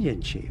the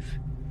Indian chief.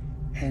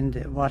 And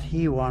what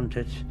he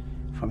wanted,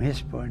 from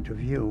his point of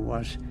view,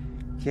 was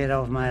get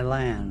off my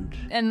land.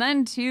 And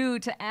then, too,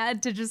 to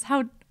add to just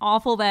how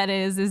awful that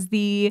is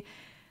the...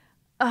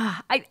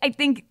 I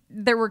think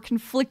there were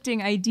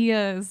conflicting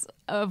ideas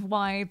of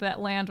why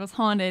that land was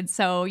haunted.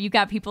 So you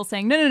got people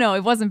saying, no,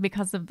 it wasn't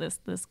because of this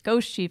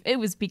ghost chief. It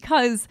was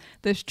because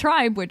this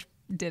tribe, which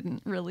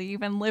didn't really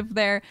even live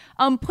there,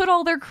 put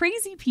all their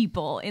crazy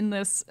people in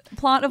this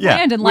plot of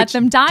land and let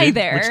them die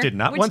there. Which did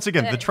not. Once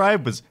again, the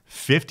tribe was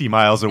 50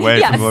 miles away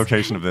from the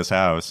location of this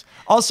house.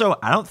 Also,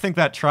 I don't think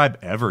that tribe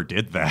ever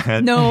did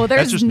that. No,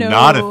 that's just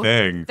not a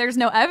thing. There's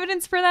no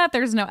evidence for that.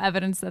 There's no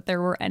evidence that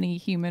there were any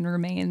human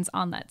remains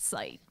on that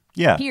site.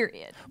 Yeah.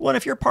 Period. Well, and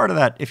if you're part of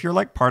that, if you're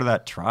like part of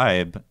that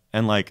tribe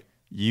and like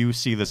you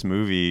see this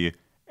movie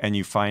and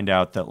you find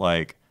out that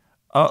like,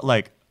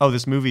 oh,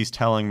 this movie's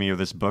telling me or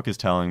this book is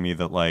telling me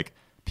that like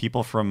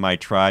people from my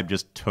tribe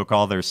just took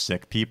all their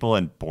sick people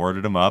and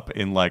boarded them up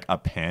in like a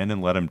pen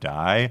and let them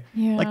die.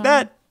 Yeah. Like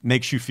that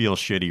makes you feel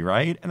shitty,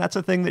 right? And that's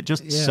a thing that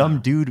just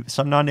some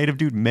non-native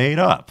dude made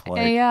up.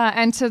 Like, yeah,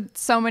 and to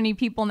so many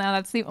people now,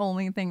 that's the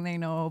only thing they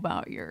know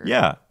about your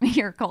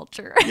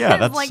culture. Yeah,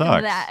 that like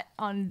sucks. that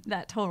on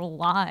that total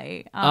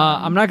lie.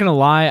 I'm not gonna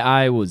lie,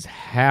 I was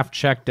half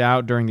checked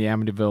out during the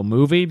Amityville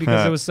movie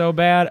because it was so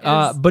bad.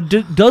 But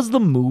does the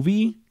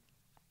movie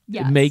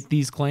make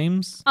these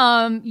claims?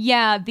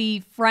 Yeah,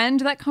 the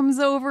friend that comes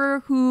over,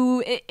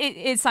 who it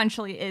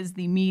essentially is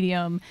the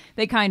medium,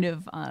 they kind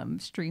of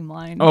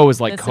streamline. Oh,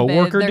 is like this a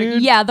coworker bit.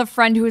 dude? Yeah, the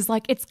friend who is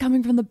like, it's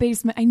coming from the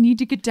basement. I need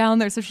to get down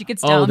there. So she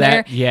gets down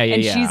there.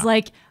 And she's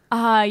like,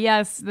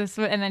 yes, this,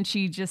 and then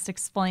she just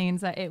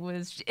explains that it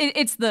was.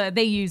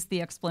 They used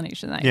the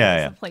explanation that it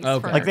was a place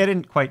for. Like they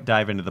didn't quite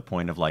dive into the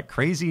point of like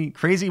crazy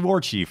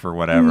war chief or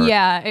whatever.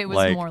 Yeah, it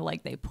was more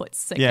like they put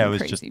sick and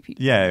crazy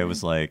people. Yeah, it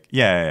was like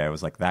it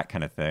was like that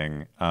kind of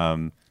thing.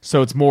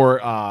 So it's more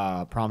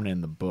prominent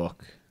in the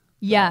book.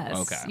 Yes.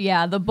 Okay.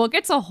 Yeah, the book,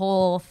 it's a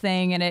whole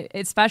thing, and it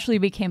especially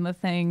became a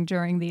thing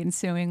during the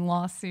ensuing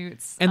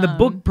lawsuits. And the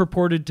book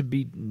purported to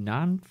be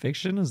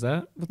nonfiction. Is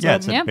that what's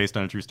it's based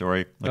on a true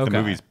story. Like the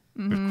movie's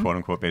quote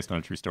unquote based on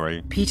a true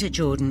story. Peter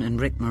Jordan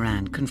and Rick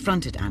Moran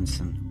confronted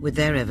Anson with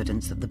their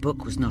evidence that the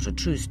book was not a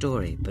true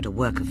story, but a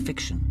work of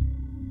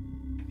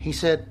fiction. He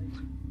said,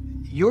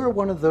 "You're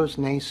one of those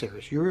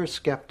naysayers. You're a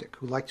skeptic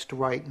who likes to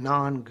write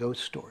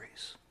non-ghost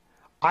stories.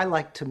 I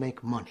like to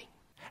make money."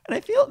 And I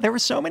feel there were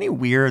so many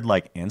weird,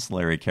 like,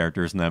 ancillary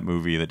characters in that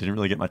movie that didn't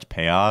really get much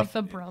payoff.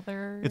 Like the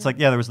brother. It's like,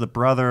 there was the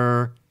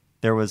brother.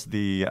 There was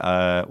the,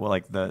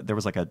 there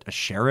was like a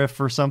sheriff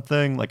or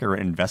something, like an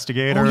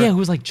investigator. Oh, yeah, who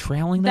was like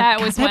trailing them.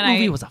 That was when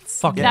movie was a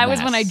fucking That mess.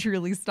 was when I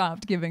truly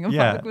stopped giving a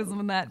fuck, was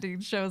when that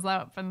dude shows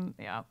up, and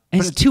And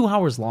it's 2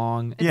 hours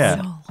long.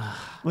 Yeah.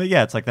 Well,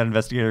 yeah, it's like that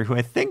investigator who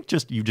I think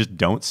you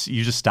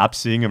just stop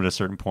seeing him at a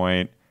certain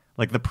point.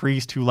 Like the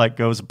priest who like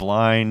goes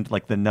blind,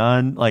 like the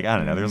nun, like I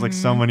don't know. There's like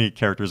so many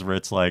characters where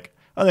it's like,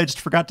 oh, they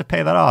just forgot to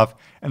pay that off,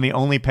 and the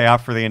only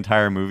payoff for the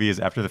entire movie is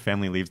after the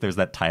family leaves. There's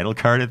that title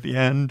card at the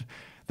end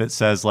that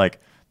says like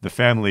the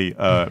family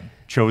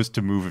chose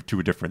to move to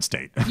a different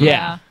state.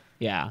 Yeah.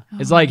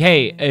 It's like,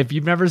 hey, if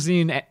you've never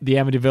seen the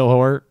Amityville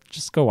Horror,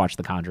 just go watch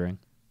The Conjuring.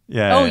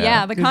 Yeah. Oh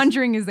yeah, The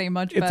Conjuring is a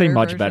much better. It's a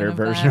much better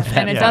version of that.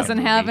 And it Yeah. doesn't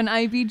have an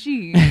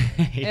IBG.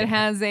 It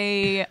has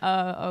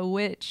a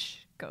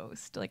witch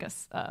ghost, like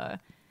a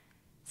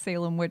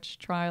Salem witch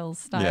trials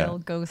style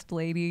ghost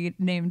lady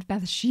named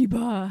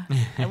Bathsheba.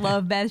 I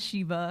love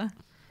Bathsheba.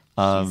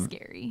 She's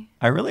scary.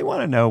 I really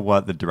want to know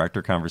what the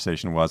director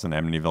conversation was in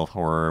Amityville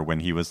Horror when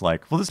he was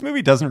like, well, this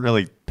movie doesn't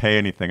really pay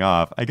anything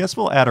off. I guess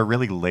we'll add a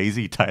really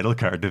lazy title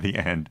card to the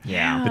end.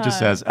 Yeah. It just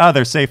says, oh,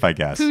 they're safe, I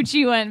guess.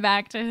 Poochie went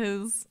back to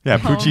his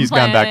Poochie's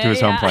gone back to his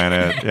home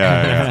planet.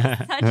 Yeah.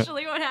 That's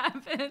actually what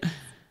happened.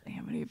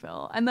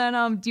 Amityville. And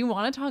then do you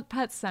want to talk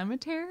Pet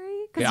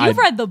Sematary? Because you've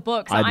read the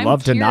book, so I'd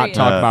love to not curious.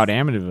 talk about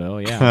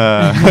Amityville,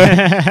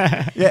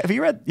 yeah. Yeah, have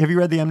you read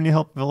the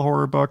Amityville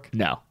Horror book?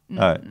 No.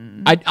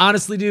 I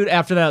honestly, dude,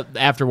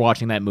 after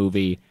watching that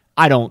movie,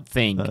 I don't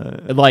think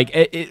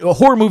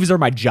horror movies are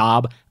my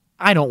job.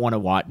 I don't want to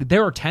watch.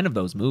 There are 10 of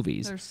those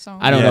movies. There's so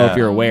I don't know if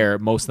you're aware.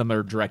 Most of them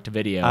are direct to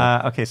video.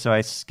 Okay, so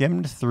I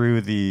skimmed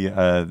through the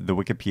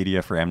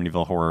Wikipedia for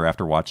Amityville Horror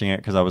after watching it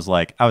because I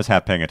was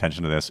half paying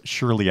attention to this.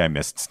 Surely I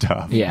missed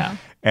stuff. Yeah.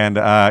 And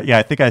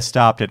I think I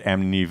stopped at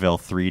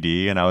Amityville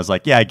 3D, and I was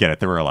like, yeah, I get it.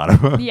 There were a lot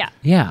of them. Yeah.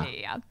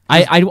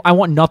 I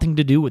want nothing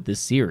to do with this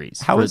series.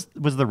 How was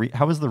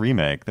the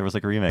remake? There was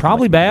like a remake.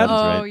 Probably in, bad. the 70s,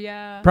 right? Oh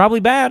yeah.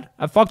 Probably bad.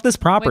 I fucked this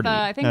property. With,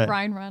 I think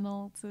Ryan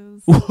Reynolds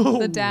is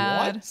the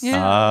dad. What?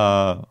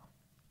 Yeah.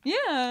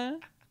 Yeah.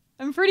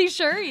 I'm pretty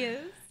sure he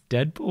is.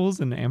 Deadpool's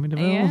in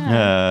Amityville?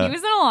 Yeah. He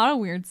was in a lot of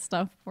weird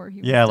stuff before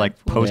he was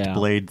like Deadpool. post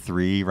Blade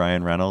 3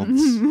 Ryan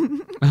Reynolds.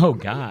 Oh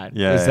God.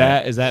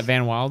 Yeah. Is that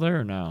Van Wilder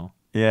or no?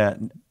 Yeah.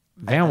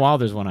 Van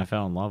Wilder's when I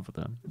fell in love with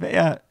him.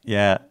 Yeah.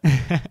 Yeah,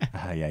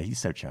 he's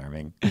so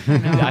charming.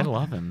 I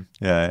love him.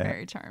 Yeah.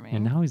 Very charming.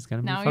 And now he's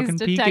gonna be fucking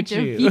he's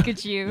Detective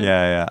Pikachu.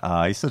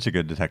 Yeah. He's such a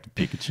good Detective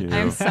Pikachu.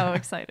 I'm so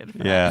excited for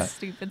that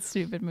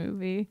stupid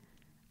movie.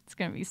 It's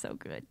gonna be so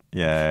good.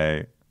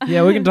 Yay.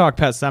 Yeah, we can talk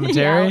Pet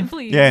Cemetery. Yeah,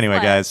 please. Yeah, anyway,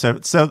 guys. So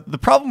the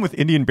problem with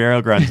Indian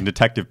Burial Grounds and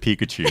Detective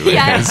Pikachu is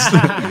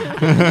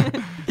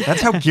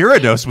that's how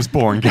Gyarados was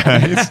born,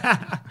 guys.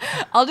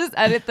 I'll just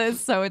edit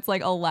this so it's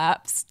like a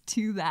lapse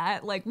to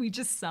that. Like we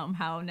just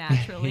somehow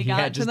naturally got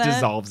yeah, it to just that.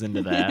 dissolves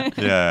into that.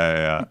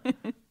 Yeah.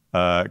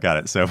 Got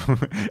it. So,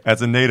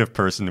 as a native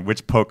person,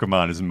 which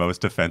Pokemon is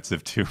most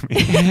offensive to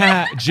me?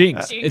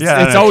 Jinx.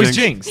 It's always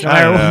Jinx, no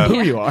matter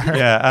who you are.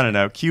 Yeah, I don't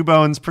know.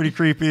 Cubone's pretty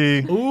creepy.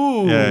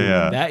 Ooh.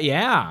 Yeah.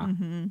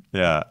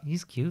 Yeah.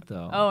 He's cute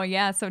though. Oh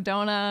yeah. So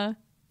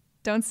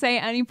don't say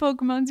any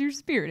Pokemon's your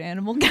spirit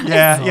animal, guys.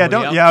 Yeah.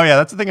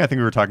 That's the thing I think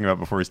we were talking about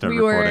before we started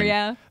recording.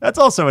 Yeah. That's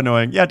also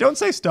annoying. Yeah. Don't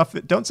say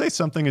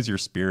something is your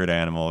spirit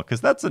animal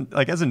because that's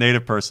as a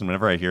native person,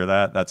 whenever I hear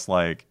that, that's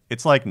like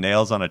it's like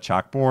nails on a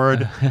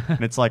chalkboard,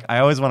 and it's like I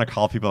always want to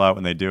call people out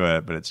when they do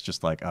it, but it's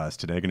just like, is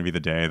today going to be the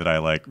day that I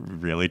like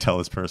really tell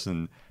this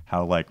person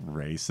how like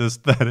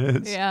racist that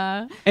is?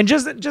 Yeah. And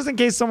just in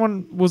case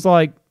someone was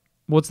like,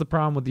 what's the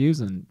problem with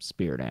using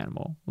spirit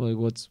animal? Like,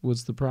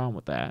 what's the problem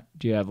with that?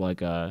 Do you have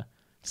like a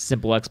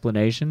simple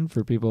explanation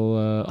for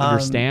people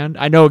understand?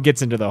 I know it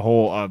gets into the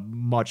whole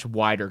much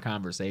wider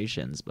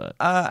conversations, but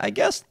I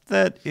guess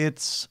that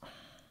it's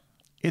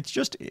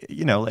just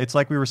it's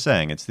like we were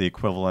saying, it's the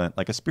equivalent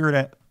like a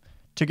spirit.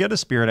 To get a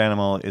spirit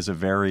animal is a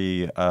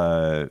very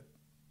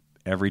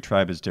every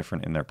tribe is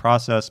different in their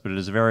process, but it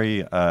is a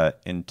very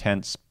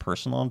intense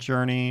personal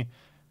journey.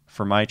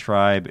 For my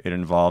tribe, it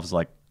involves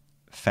like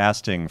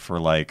fasting for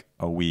like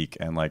a week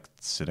and like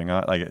sitting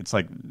on like it's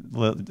like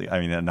I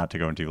mean not to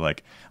go into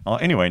like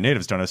anyway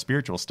natives don't have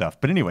spiritual stuff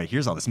but anyway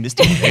here's all this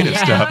mystical native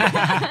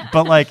stuff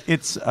but like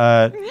it's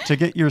to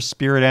get your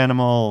spirit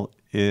animal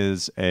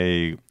is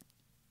a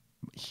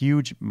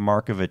huge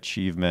mark of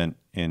achievement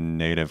in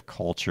native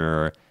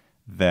culture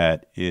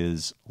that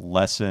is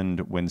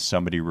lessened when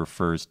somebody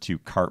refers to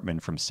Cartman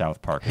from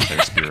South Park as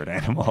their spirit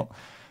animal.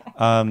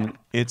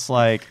 It's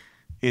like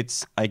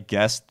it's I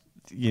guess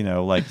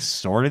like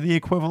sort of the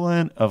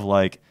equivalent of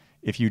like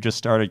if you just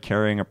started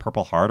carrying a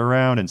purple heart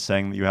around and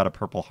saying that you had a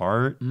purple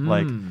heart,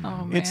 like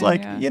it's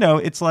like,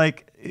 it's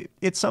like,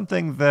 it's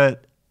something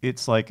that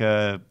it's like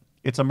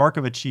it's a mark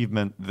of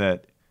achievement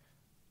that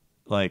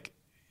like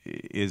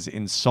is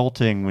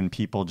insulting when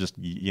people just,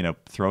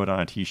 throw it on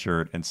a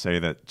t-shirt and say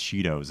that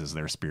Cheetos is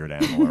their spirit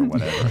animal or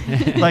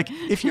whatever. Like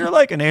if you're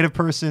like a native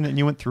person and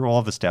you went through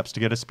all the steps to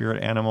get a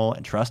spirit animal,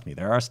 and trust me,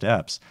 there are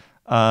steps,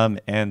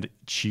 and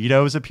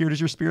Cheetos appeared as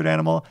your spirit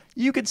animal,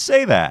 you could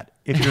say that.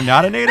 If you're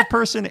not a native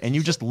person and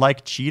you just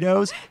like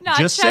Cheetos, not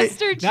just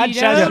Chester say Cheetos, not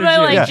Chester but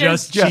like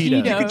just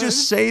Cheetos. You could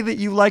just say that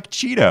you like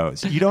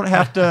Cheetos. You don't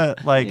have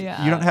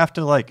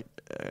to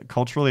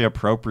culturally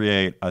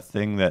appropriate a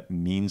thing that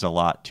means a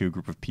lot to a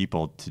group of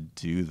people to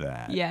do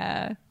that.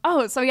 Yeah.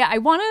 Oh, so yeah, I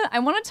want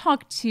to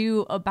talk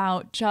too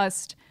about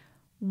just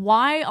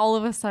why all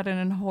of a sudden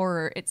in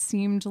horror it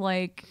seemed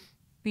like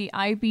the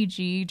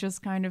IBG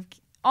just kind of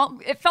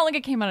it felt like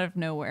it came out of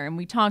nowhere. And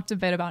we talked a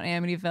bit about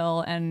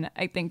Amityville, and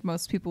I think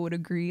most people would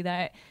agree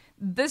that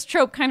this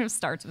trope kind of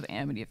starts with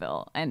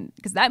Amityville, and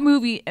because that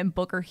movie and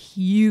book are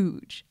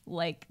huge.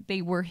 Like,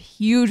 they were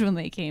huge when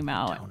they came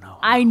out.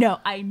 I know,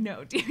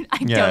 dude. I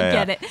don't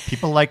get it.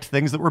 People liked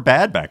things that were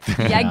bad back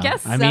then. Yeah, I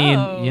guess so. I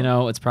mean, you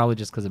know, it's probably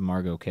just because of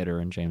Margot Kidder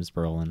and James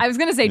Brolin. I was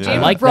gonna say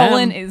James like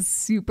Brolin them. is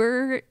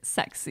super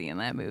sexy in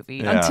that movie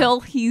Yeah.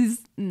 until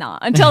he's not.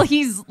 Until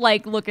he's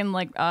like looking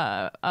like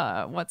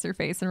what's her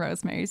face in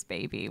Rosemary's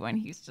Baby, when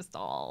he's just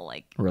all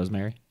like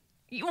Rosemary.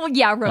 Well,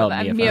 yeah,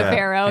 Mia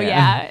Farrow.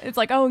 Yeah. It's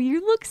like, oh, you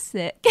look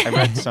sick. I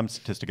read some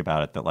statistic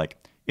about it that like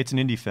it's an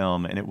indie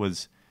film, and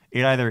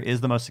it either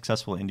is the most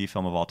successful indie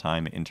film of all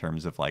time in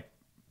terms of like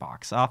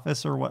box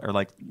office or what, or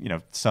like, you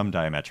know, some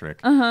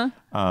diametric.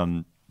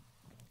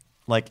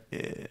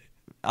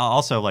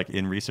 Also, like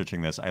in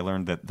researching this, I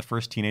learned that the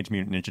first Teenage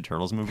Mutant Ninja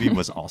Turtles movie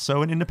was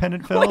also an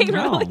independent film. Wait,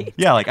 really?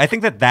 Yeah, like I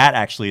think that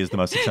actually is the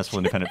most successful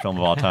independent film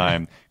of all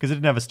time because it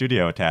didn't have a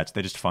studio attached.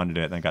 They just funded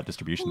it and then got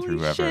distribution through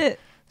whoever. Shit.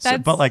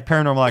 But like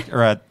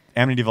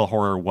Amityville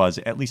Horror was,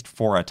 at least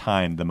for a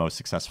time, the most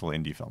successful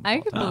indie film. I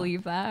could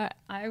believe that.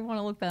 I want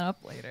to look that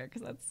up later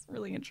because that's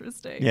really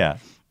interesting. Yeah.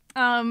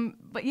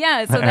 But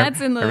yeah, so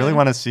that's in the. I really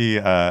want to see.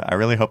 I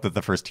really hope that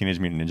the first Teenage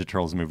Mutant Ninja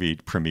Turtles movie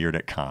premiered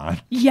at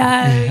Cannes.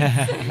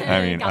 Yes.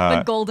 I mean, got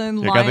the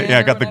golden got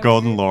lion. the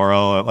golden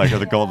laurel, or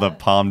the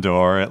Palme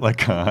d'Or at like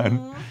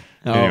Cannes.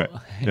 Anyway,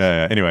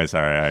 Anyway,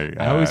 sorry.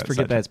 I always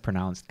forget that it's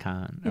pronounced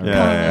Cannes. It's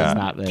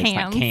not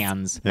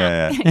Cannes.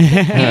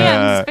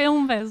 Cannes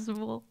Film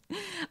Festival. So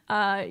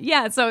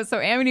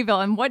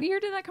Amityville. And what year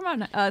did that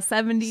come out?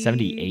 70?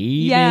 78, maybe?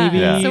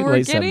 Yeah. So we're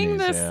Late getting 70s,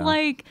 this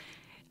like.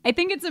 I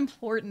think it's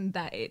important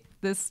that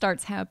this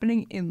starts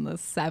happening in the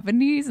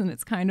 70s, and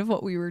it's kind of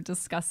what we were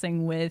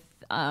discussing with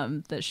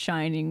The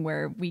Shining,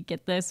 where we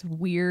get this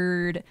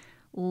weird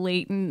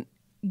latent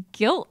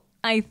guilt,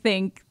 I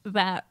think,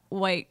 that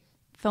white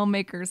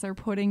filmmakers are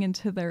putting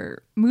into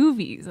their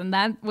movies. And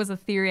that was a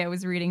theory I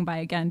was reading by,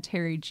 again,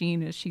 Terry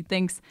Jean, is she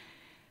thinks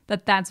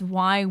that that's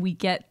why we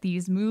get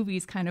these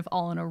movies kind of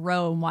all in a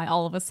row, and why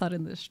all of a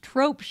sudden this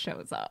trope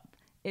shows up,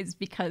 is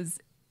because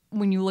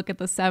when you look at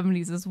the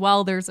 70s as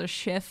well, there's a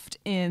shift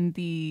in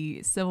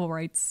the civil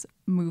rights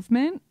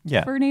movement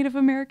for Native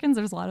Americans.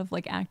 There's a lot of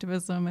like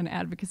activism and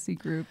advocacy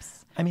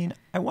groups. I mean,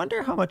 I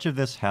wonder how much of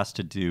this has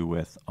to do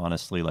with,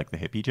 honestly, like the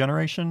hippie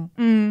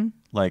generation.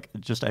 Like,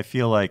 just I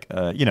feel like,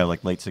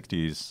 like late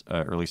 60s,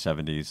 early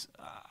 70s,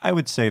 I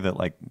would say that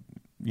like,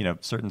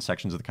 certain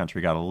sections of the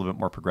country got a little bit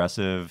more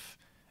progressive,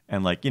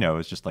 and like, it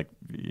was just like,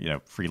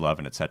 free love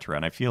and et cetera.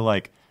 And I feel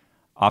like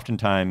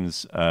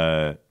oftentimes,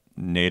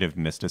 Native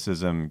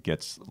mysticism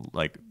gets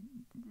like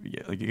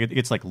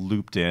it's like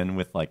looped in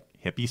with like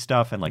hippie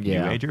stuff and like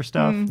New Ager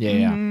stuff,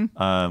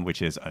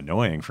 which is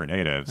annoying for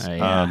natives. So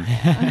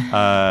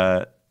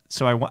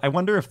I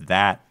wonder if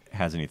that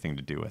has anything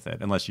to do with it,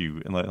 unless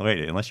you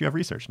have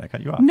research and I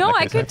cut you off. No,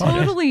 I could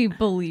totally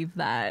believe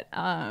that.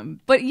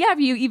 But yeah, if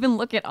you even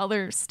look at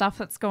other stuff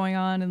that's going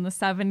on in the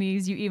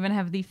 70s, you even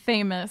have the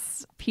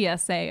famous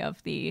PSA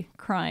of the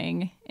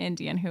crying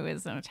Indian who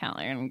is an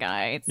Italian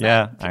guy. It's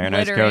Iron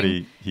Eyes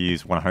Cody.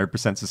 He's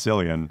 100%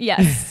 Sicilian.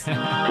 Yes.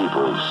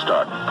 People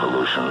start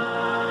pollution.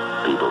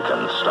 People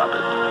can stop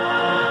it.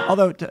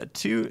 Although,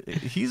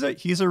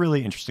 he's a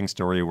really interesting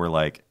story where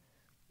like,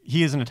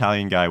 he is an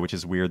Italian guy, which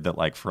is weird that,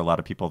 like, for a lot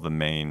of people, the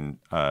main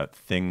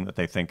thing that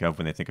they think of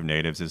when they think of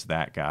natives is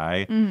that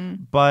guy.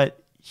 Mm-hmm.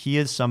 But he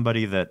is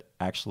somebody that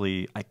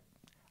actually,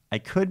 I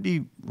could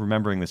be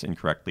remembering this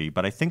incorrectly,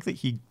 but I think that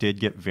he did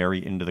get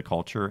very into the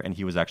culture, and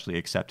he was actually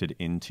accepted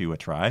into a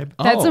tribe.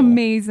 That's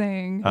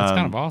amazing. That's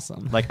kind of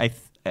awesome. Like,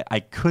 I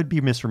could be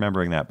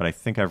misremembering that, but I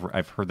think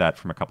I've heard that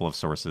from a couple of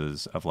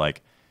sources of,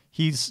 like,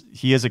 he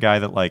is a guy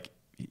that, like,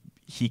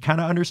 he kind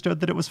of understood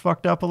that it was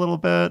fucked up a little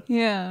bit.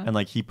 Yeah. And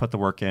like he put the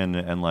work in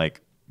and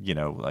like, he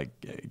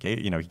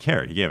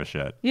cared. He gave a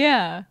shit.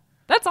 Yeah.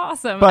 That's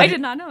awesome. But I did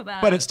not know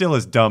that. But it still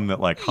is dumb that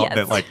like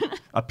Yes.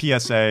 a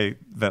PSA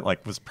that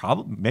like was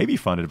probably maybe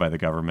funded by the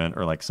government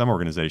or like some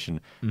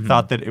organization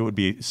thought that it would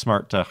be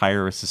smart to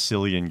hire a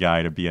Sicilian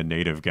guy to be a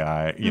native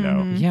guy,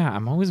 know. Yeah,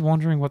 I'm always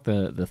wondering what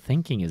the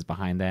thinking is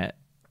behind that.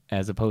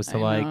 As opposed to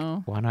why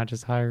not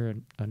just hire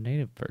a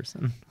native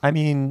person? I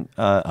mean,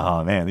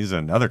 oh man, this is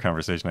another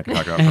conversation I could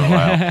talk about for a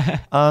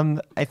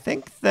while. I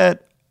think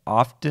that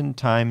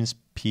oftentimes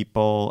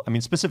people, I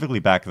mean, specifically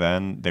back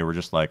then, they were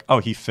just like, oh,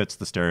 he fits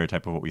the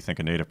stereotype of what we think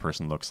a native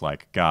person looks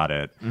like. Got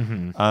it.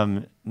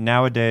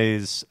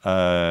 Nowadays,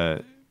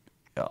 a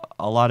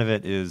lot of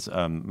it is,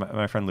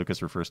 my friend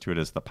Lucas refers to it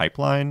as the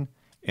pipeline,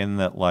 in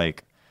that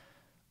like,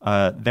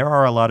 there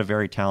are a lot of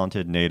very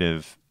talented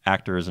native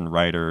actors and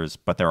writers,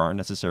 but there aren't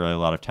necessarily a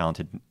lot of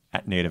talented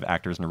native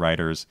actors and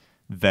writers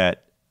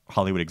that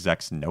Hollywood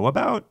execs know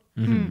about.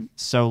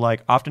 So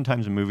like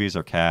oftentimes movies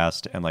are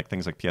cast and like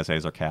things like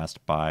PSAs are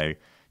cast by,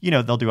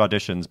 they'll do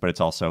auditions, but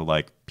it's also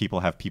like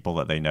people have people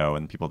that they know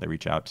and people they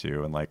reach out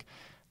to. And like,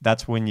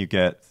 that's when you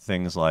get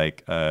things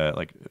like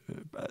Taylor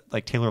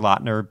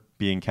Lautner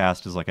being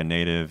cast as like a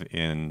native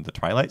in the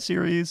Twilight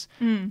series.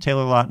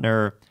 Taylor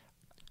Lautner,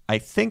 I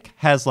think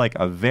has like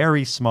a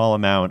very small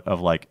amount of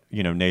like,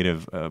 you know,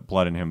 native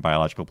blood in him,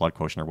 biological blood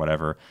quotient or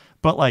whatever.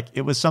 But like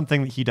it was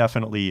something that he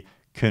definitely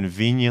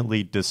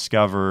conveniently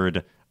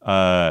discovered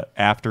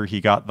after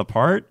he got the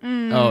part.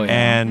 Oh,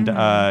 yeah.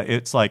 And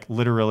it's like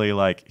literally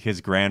like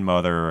his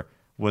grandmother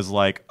was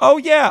like, oh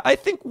yeah, I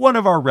think one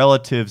of our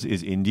relatives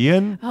is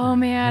Indian. Oh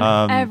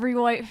man, every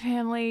white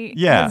family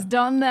has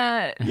done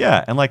that.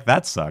 Yeah, and like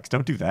that sucks.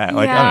 Don't do that.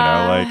 Like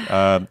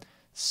I don't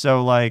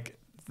know. Like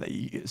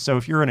so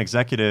if you're an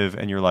executive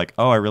and you're like,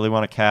 oh, I really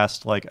want to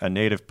cast like a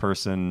native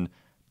person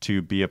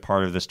to be a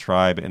part of this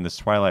tribe in this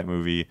Twilight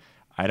movie.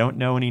 I don't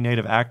know any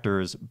native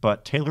actors,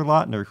 but Taylor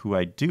Lautner, who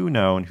I do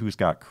know and who's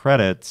got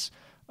credits,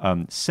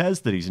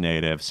 says that he's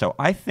native. So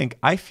I think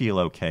I feel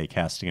okay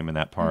casting him in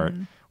that part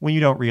when you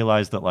don't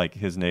realize that like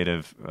his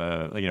native,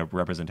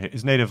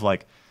 his native,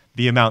 like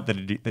the amount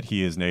that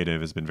he is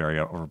native has been very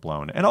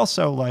overblown. And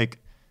also like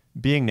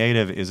being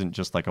native isn't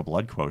just like a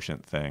blood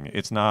quotient thing.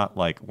 It's not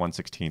like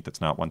 1/16th. It's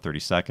not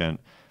 1/32nd.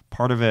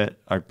 Part of it,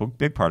 a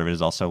big part of it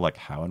is also like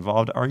how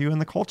involved are you in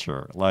the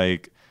culture?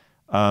 Like,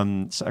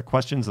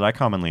 questions that I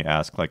commonly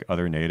ask like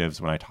other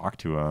natives when I talk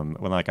to them,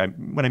 when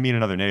I meet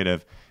another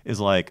native, is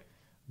like,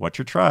 what's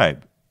your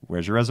tribe?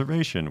 Where's your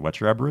reservation?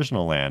 What's your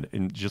Aboriginal land?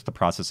 And just the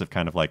process of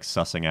kind of like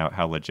sussing out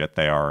how legit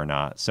they are or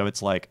not. So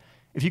it's like,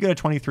 if you get a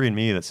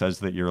 23andMe that says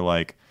that you're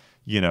like,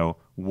 you know,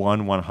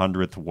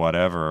 1/100th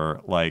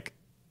whatever, like,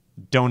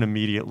 don't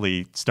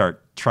immediately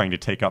start trying to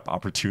take up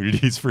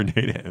opportunities for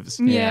natives.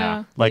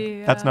 Yeah.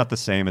 Like that's not the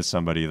same as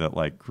somebody that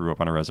like grew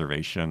up on a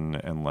reservation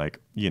and like,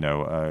 you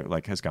know,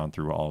 like has gone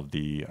through all of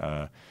the,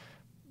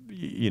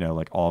 you know,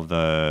 like all of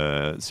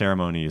the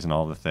ceremonies and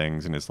all the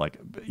things and is like,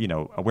 you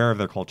know, aware of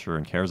their culture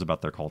and cares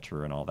about their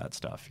culture and all that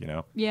stuff, you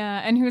know?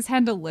 Yeah, and who's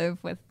had to live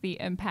with the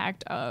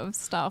impact of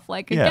stuff.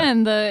 Like,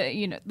 again,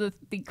 the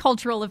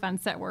cultural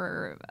events that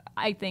were,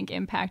 I think,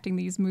 impacting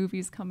these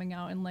movies coming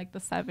out in like the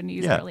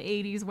 70s, early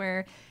 80s,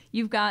 where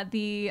you've got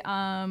the,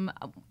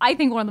 I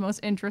think one of the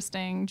most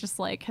interesting just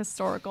like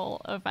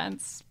historical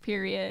events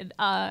period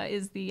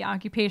is the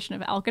occupation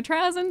of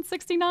Alcatraz in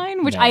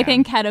 1969, which I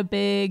think had a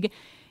big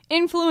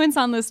influence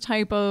on this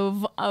type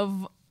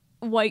of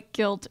white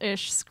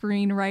guilt-ish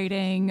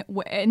screenwriting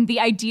and the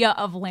idea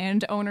of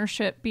land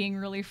ownership being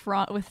really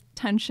fraught with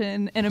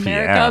tension in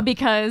America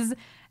because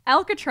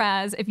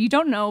Alcatraz, if you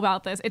don't know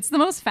about this, it's the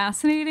most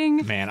fascinating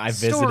I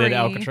story. visited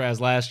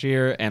Alcatraz last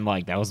year, and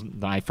like that was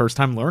my first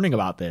time learning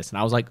about this, and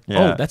I was like,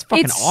 oh, that's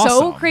fucking awesome. It's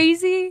so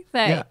crazy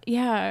that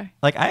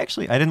Like I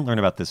didn't learn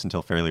about this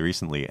until fairly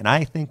recently, and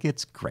I think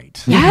it's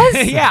great.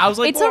 Yes. I was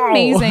like, it's whoa.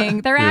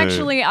 amazing. They're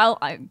actually,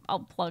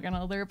 I'll plug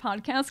another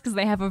podcast because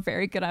they have a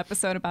very good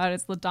episode about it.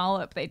 It's The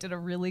Dollop. They did a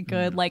really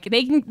good, like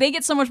they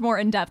get so much more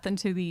in depth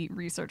into the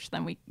research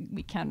than we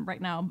can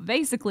right now.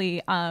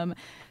 Basically,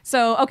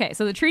 so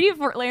the Treaty of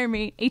Fort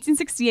Laramie,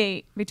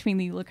 1868, between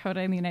the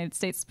Lakota and the United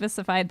States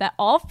specified that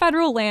all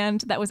federal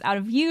land that was out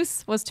of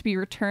use was to be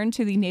returned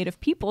to the native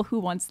people who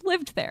once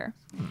lived there.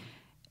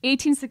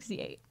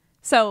 1868.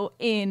 So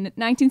in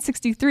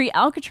 1963,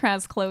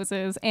 Alcatraz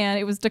closes and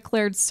it was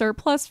declared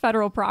surplus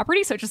federal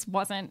property. So it just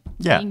wasn't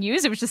being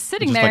used. It was just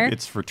sitting there. Like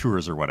it's for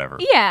tours or whatever.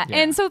 Yeah.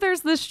 And so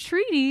there's this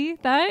treaty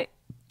that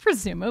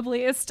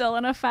presumably is still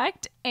in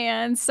effect.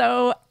 And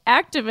so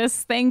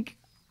activists think,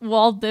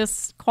 well,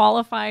 this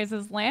qualifies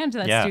as land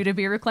that's due to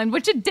be reclaimed,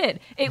 which it did.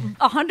 It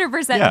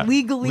 100%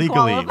 legally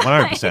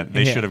qualified. 100%.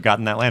 They should have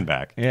gotten that land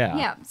back.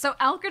 Yeah. So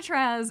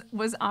Alcatraz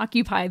was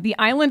occupied. The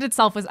island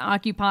itself was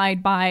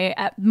occupied by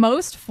at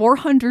most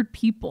 400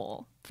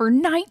 people for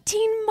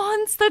 19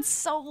 months. That's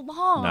so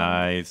long.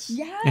 Nice.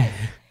 Yes.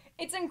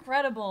 It's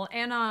incredible.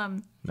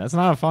 And that's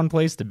not a fun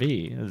place to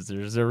be.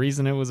 There's a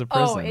reason it was a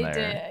prison there.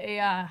 Did,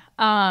 yeah.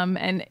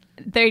 And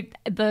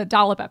the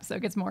Dollop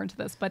episode gets more into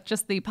this, but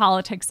just the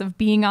politics of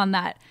being on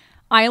that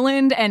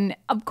island, and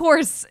of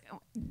course,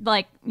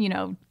 like, you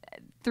know,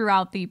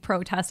 throughout the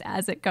protest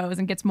as it goes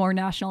and gets more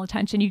national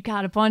attention, you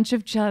got a bunch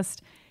of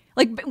just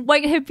like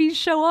white hippies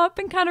show up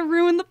and kind of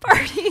ruin the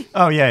party.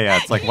 Oh, yeah.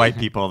 It's like white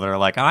people that are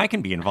like, oh, I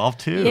can be involved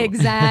too.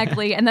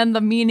 Exactly. And then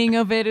the meaning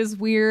of it is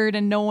weird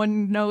and no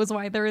one knows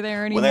why they're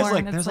there anymore.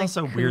 Well, there's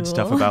also weird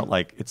stuff about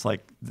like, it's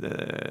like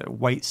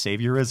white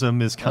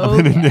saviorism is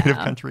common in Native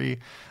country.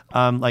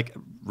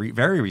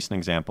 Very recent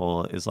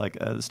example is like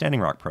the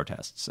Standing Rock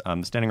protests.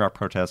 The Standing Rock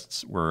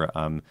protests were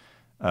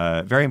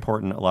very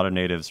important. A lot of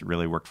natives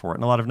really worked for it,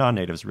 and a lot of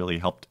non-natives really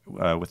helped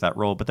with that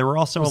role. But there were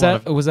also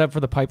was that for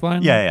the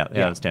pipeline?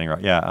 Yeah, Standing Rock.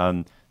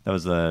 Yeah, that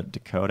was the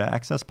Dakota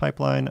Access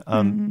Pipeline.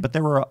 But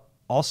there were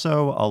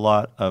also a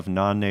lot of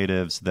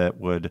non-natives that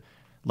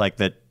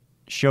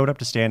showed up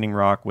to Standing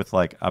Rock with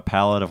like a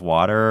pallet of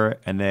water,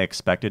 and they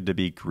expected to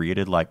be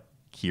greeted like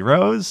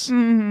heroes.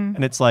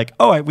 And it's like,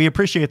 oh, we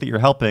appreciate that you're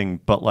helping,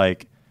 but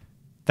like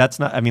that's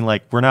not. I mean,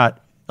 like we're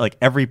not like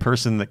every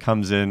person that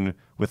comes in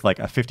with like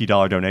a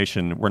 $50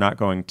 donation, we're not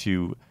going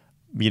to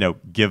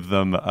give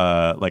them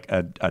like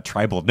a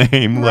tribal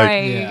name.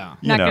 Right.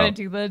 Like, Not going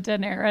to do the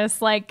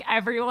Daenerys, like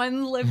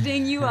everyone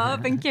lifting you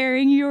up and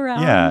carrying you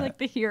around like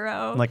the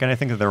hero. Like, and I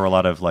think that there were a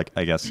lot of like,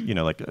 I guess,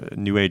 like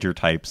New Ager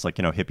types, like,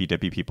 hippy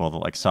dippy people that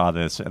like saw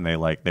this and they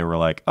were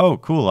like, oh,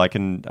 cool. I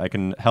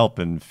can help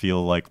and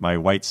feel like my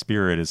white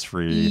spirit is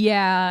free.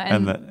 Yeah.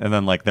 And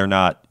then like, they're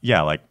not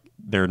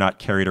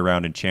carried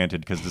around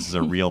enchanted because this is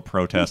a real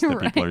protest that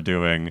people are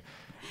doing.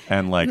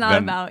 And like, it's not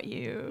about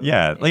you.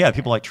 Yeah.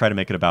 People like try to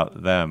make it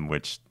about them,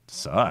 which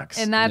sucks.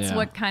 And that's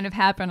what kind of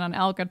happened on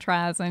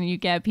Alcatraz. And you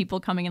get people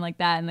coming in like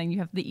that. And then you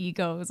have the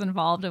egos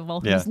involved of, well,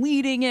 who's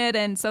leading it?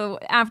 And so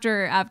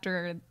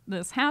after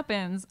this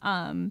happens,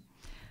 the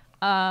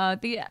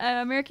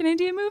American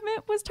Indian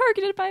movement was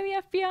targeted by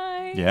the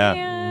FBI. Yeah.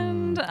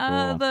 And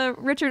cool. The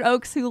Richard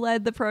Oakes who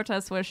led the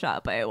protest was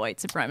shot by a white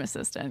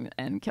supremacist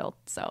and killed.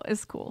 So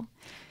it's cool.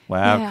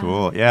 Wow,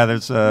 cool. Yeah,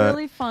 there's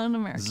really fun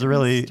American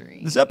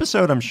history. This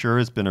episode, I'm sure,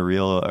 has been a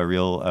real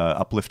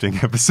uplifting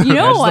episode. You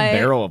know what? A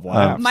barrel of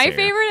laughs. My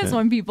favorite is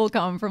when people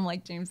come from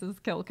like James's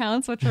kill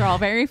counts, which are all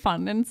very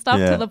fun and stuff,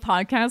 to the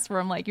podcast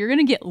where I'm like, you're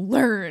gonna get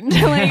learned.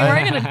 Like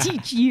we're gonna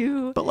teach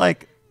you. But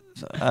like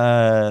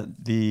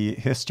the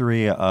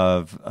history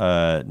of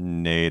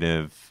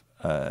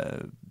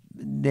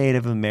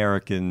Native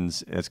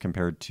Americans as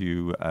compared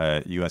to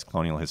U.S.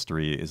 colonial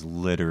history is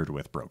littered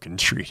with broken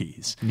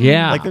treaties.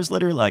 Yeah. Like there's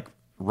literally like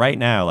right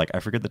now, like I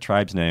forget the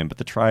tribe's name, but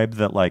the tribe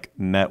that like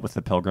met with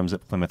the Pilgrims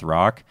at Plymouth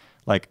Rock,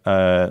 like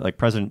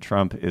President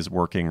Trump is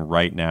working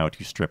right now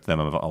to strip them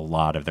of a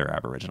lot of their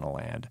Aboriginal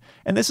land.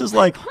 And this is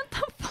like, what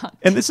the fuck?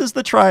 And this is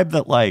the tribe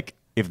that like,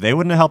 if they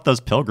wouldn't have helped those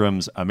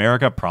pilgrims,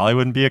 America probably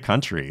wouldn't be a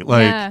country.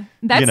 Like, yeah,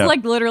 that's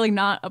like literally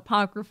not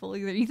apocryphal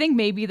either. You think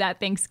maybe that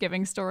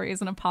Thanksgiving story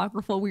is an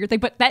apocryphal weird thing,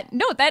 but that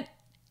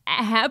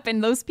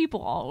happened. Those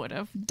people all would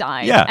have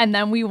died. Yeah. And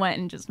then we went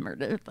and just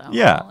murdered them.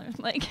 Yeah. All.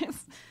 Like,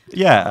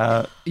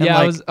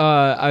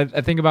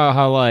 I think about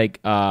how like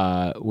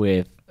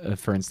with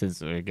for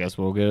instance, I guess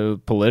we'll go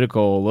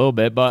political a little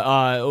bit,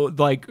 but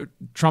like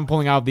Trump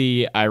pulling out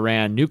the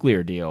Iran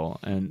nuclear deal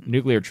and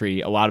nuclear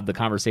treaty, a lot of the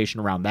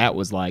conversation around that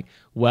was like,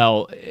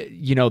 well,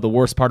 the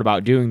worst part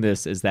about doing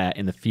this is that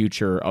in the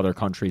future, other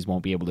countries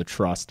won't be able to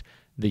trust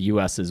the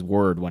U.S.'s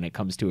word when it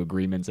comes to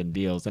agreements and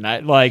deals. And I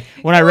like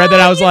when I read that,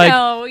 I was like,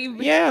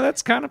 yeah,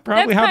 that's kind of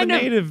probably how the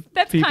native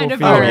people kind of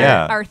feel,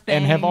 our thing,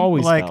 and have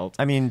always like, felt.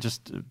 I mean,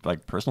 just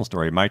like personal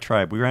story, my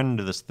tribe, we ran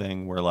into this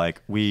thing where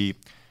like we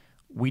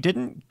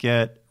didn't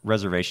get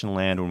reservation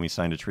land when we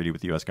signed a treaty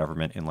with the U.S.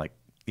 government in like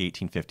the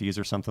 1850s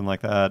or something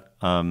like that.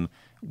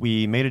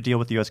 We made a deal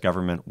with the U.S.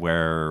 government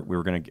where we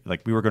were going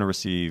to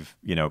receive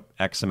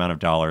X amount of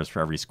dollars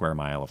for every square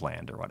mile of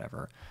land or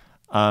whatever.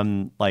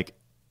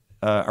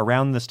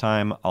 Around this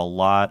time, a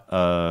lot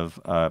of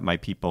my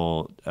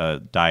people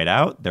died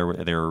out. There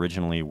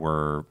originally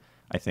were,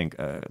 I think,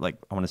 I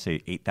want to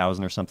say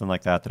 8,000 or something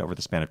like that. That over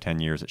the span of 10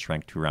 years, it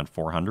shrank to around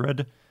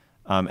 400.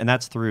 And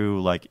that's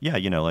through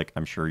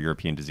I'm sure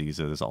European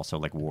diseases, also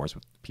like wars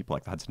with people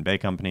like the Hudson Bay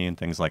Company and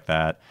things like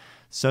that.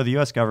 So the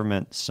U.S.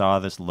 government saw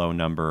this low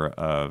number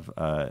of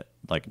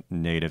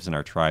natives in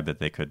our tribe that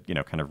they could,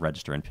 kind of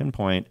register and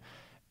pinpoint.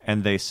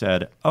 And they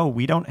said, oh,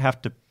 we don't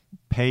have to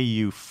pay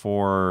you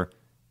for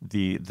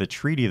the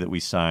treaty that we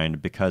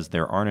signed because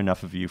there aren't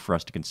enough of you for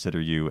us to consider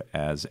you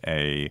as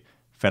a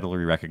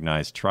federally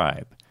recognized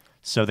tribe.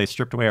 So they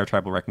stripped away our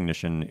tribal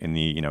recognition in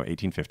the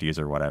 1850s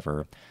or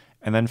whatever.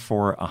 And then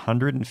for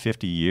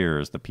 150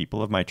 years, the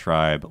people of my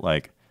tribe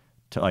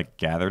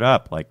gathered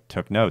up,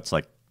 took notes,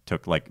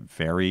 took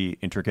very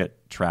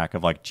intricate track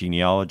of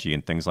genealogy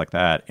and things like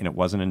that. And it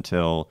wasn't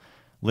until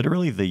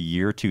literally the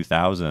year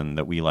 2000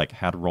 that we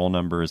had roll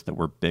numbers that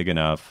were big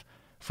enough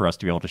for us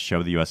to be able to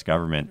show the U.S.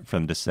 government, for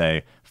them to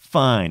say,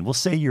 fine, we'll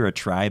say you're a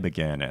tribe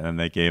again. And then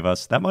they gave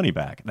us that money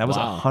back. That was a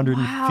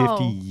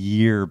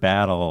 150-year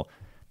battle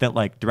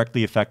that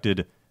directly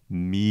affected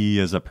me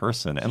as a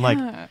person. And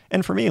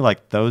and for me,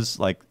 those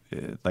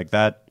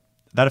that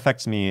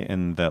affects me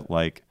in that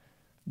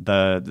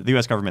the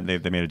U.S. government,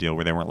 they made a deal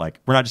where they weren't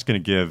we're not just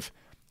going to give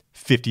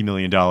 $50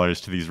 million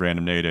to these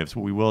random natives.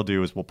 What we will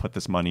do is we'll put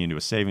this money into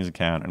a savings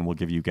account and we'll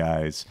give you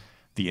guys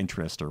the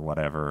interest or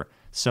whatever.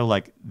 So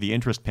the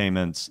interest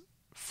payments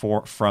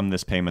from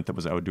this payment that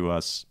was owed to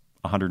us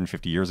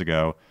 150 years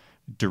ago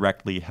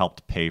directly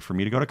helped pay for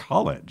me to go to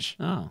college.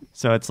 Oh.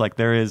 So it's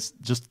there is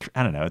just,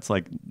 I don't know, it's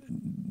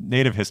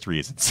native history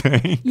is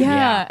insane.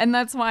 Yeah. And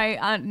that's why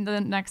the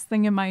next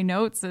thing in my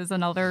notes is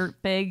another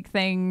big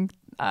thing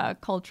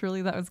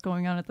culturally that was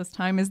going on at this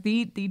time is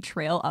the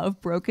Trail of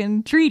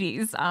Broken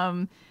Treaties.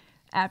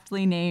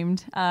 Aptly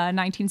named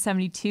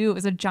 1972. It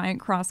was a giant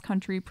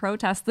cross-country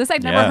protest. This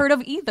I'd never heard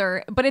of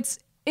either, but it's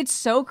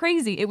so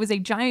crazy. It was a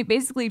giant,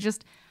 basically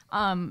just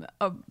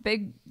a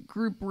big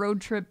group road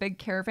trip, big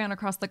caravan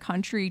across the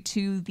country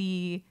to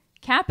the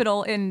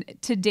capital. And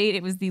to date,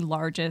 it was the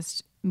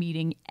largest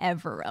meeting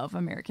ever of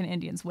American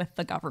Indians with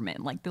the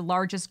government, the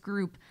largest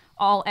group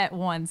all at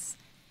once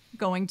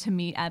going to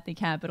meet at the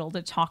Capitol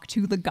to talk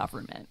to the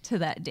government to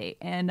that date.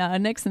 And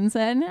Nixon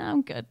said, "No,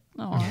 I'm good."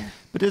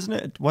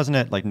 But wasn't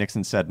it like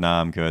Nixon said,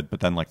 "Nah, I'm good," but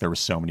then like there were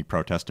so many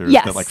protesters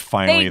Yes. that like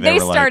finally they were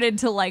started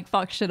to like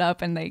fuck shit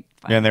up, and they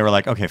and they were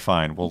like, "Okay,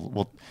 fine,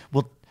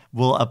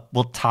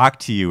 we'll talk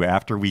to you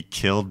after we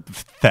killed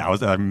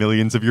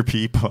millions of your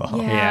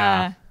people."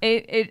 Yeah.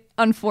 It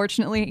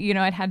unfortunately,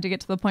 it had to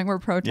get to the point where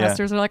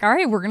protesters are like, all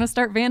right, we're going to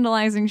start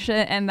vandalizing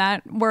shit. And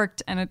that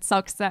worked. And it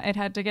sucks that it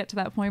had to get to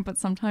that point. But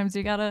sometimes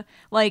you got to,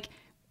 like,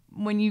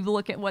 when you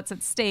look at what's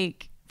at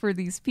stake for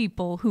these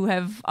people who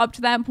have up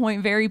to that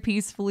point very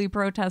peacefully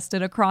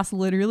protested across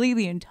literally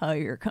the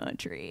entire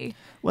country.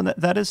 Well,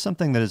 that is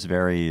something that is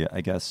very,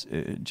 I guess,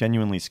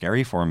 genuinely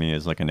scary for me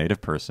as like a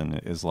Native person,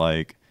 is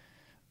like,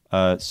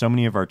 so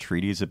many of our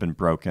treaties have been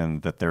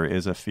broken that there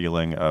is a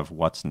feeling of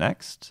what's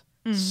next.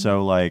 Mm-hmm.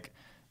 So like,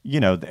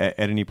 at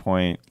any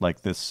point,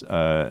 like this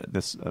money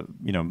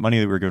that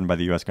we were given by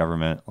the U.S.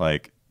 government,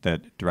 like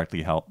that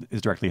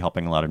is directly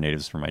helping a lot of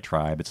natives from my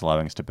tribe. It's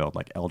allowing us to build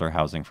like elder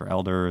housing for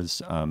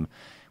elders.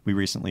 We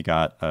recently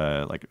got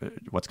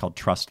what's called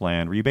trust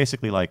land, where you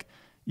basically like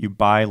you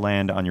buy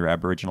land on your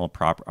Aboriginal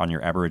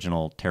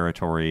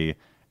territory.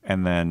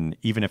 And then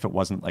even if it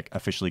wasn't like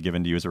officially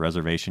given to you as a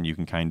reservation, you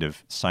can kind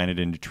of sign it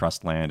into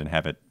trust land and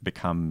have it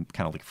become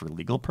kind of like for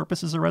legal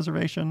purposes a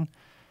reservation.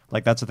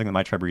 Like that's the thing that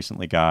my tribe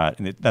recently got.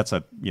 And I think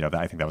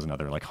that was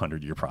another like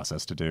 100-year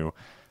process to do.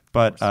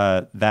 But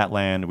that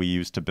land we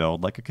used to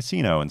build like a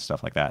casino and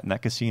stuff like that. And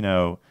that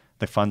casino,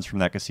 the funds from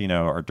that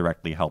casino are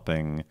directly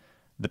helping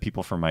the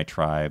people from my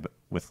tribe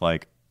with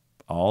like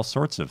all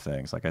sorts of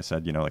things. Like I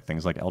said, like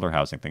things like elder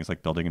housing, things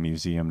like building a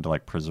museum to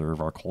like preserve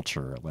our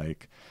culture.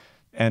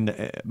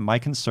 And my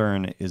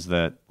concern is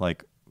that,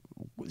 like,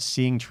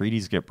 seeing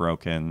treaties get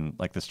broken,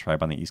 like this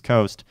tribe on the East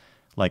Coast,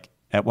 like,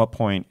 at what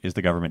point is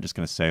the government just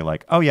going to say,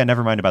 like, oh, yeah,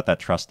 never mind about that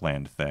trust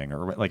land thing?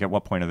 Or, like, at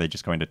what point are they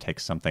just going to take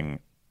something,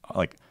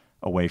 like,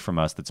 away from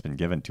us that's been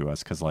given to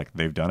us? Because, like,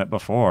 they've done it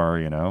before,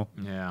 Yeah.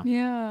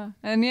 Yeah.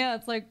 And, yeah,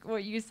 it's like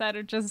what you said,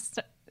 of just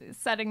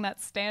setting that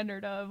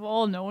standard of,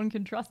 well, no one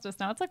can trust us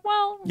now. It's like,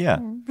 well. Yeah.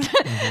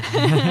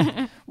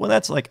 Well,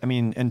 that's, like, I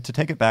mean, and to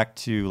take it back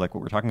to, like,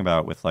 what we're talking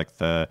about with, like,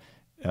 the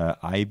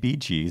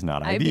IBGs,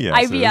 not IBSs.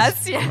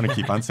 IBS, yeah. I'm going to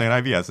keep on saying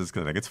IBSs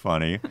because I think it's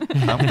funny.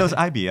 Those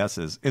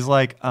IBSs is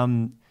like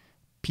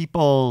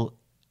people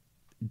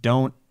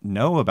don't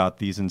know about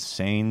these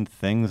insane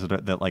things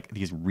that like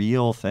these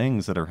real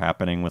things that are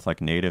happening with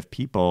like Native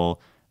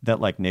people that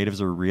like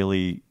natives are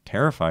really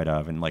terrified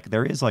of. And like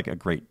there is like a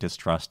great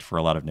distrust for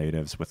a lot of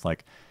natives with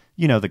like,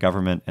 the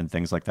government and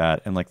things like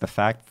that. And like the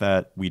fact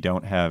that we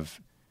don't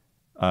have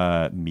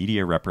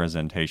media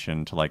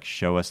representation to like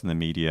show us in the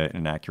media in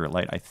an accurate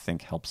light, I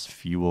think helps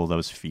fuel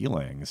those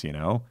feelings,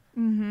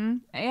 Mm-hmm.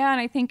 Yeah, and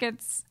I think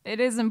it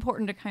is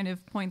important to kind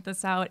of point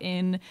this out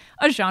in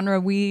a genre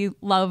we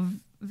love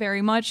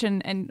very much,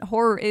 and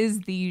horror is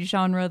the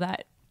genre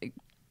that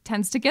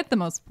tends to get the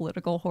most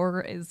political.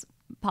 Horror is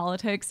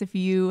politics. If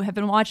you have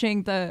been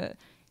watching the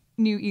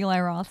new Eli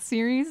Roth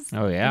series.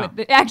 Oh, yeah.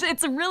 Actually,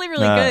 it's really,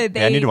 really good.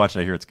 I need to watch it.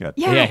 I hear it's good.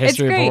 Yeah, History it's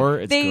of great. Horror,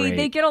 it's great.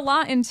 They get a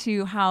lot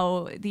into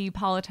how the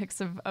politics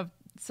of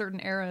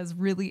certain eras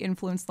really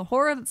influence the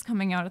horror that's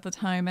coming out at the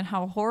time, and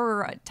how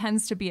horror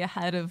tends to be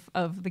ahead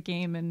of the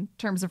game in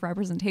terms of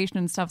representation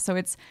and stuff. So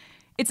it's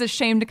a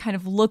shame to kind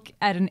of look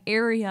at an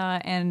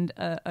area and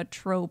a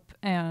trope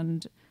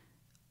and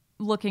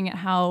looking at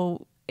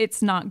how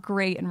it's not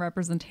great in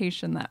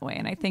representation that way.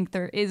 And I think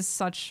there is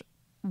such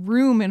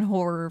room in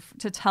horror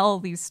to tell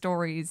these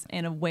stories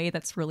in a way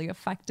that's really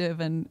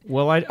effective. And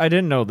well, I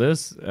didn't know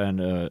this,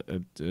 and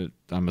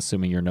I'm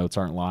assuming your notes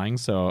aren't lying,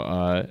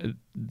 so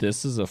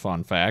this is a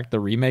fun fact. The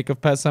remake of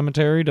Pet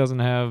Sematary doesn't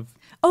have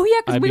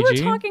because we were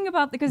IBG? talking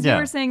about, because you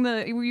were saying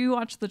you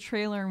watched the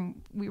trailer,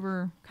 and we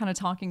were kind of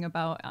talking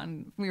about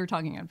on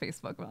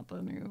Facebook about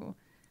the new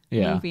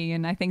movie,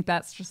 and I think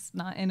that's just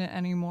not in it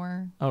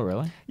anymore. Oh,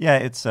 really? Yeah,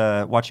 it's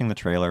watching the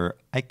trailer.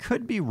 I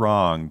could be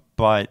wrong,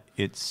 but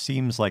it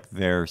seems like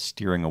they're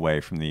steering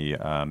away from the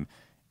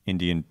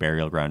Indian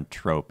burial ground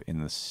trope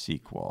in the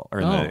sequel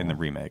or in the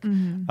remake.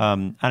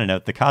 Mm-hmm. I don't know.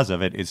 The cause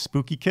of it is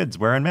spooky kids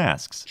wearing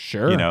masks.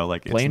 Sure,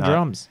 like playing it's not,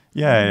 drums.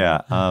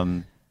 Yeah.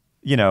 And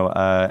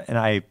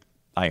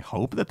I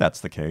hope that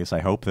that's the case. I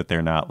hope that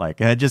they're not like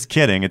just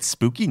kidding. It's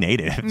spooky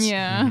natives.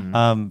 Yeah.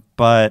 Mm-hmm.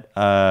 But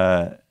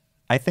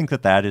I think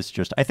that is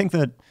just. I think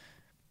that.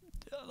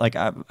 Like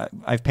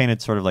I've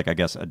painted sort of like, I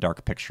guess, a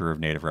dark picture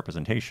of Native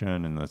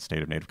representation and the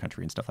state of Native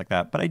country and stuff like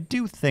that. But I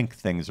do think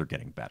things are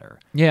getting better.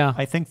 Yeah.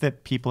 I think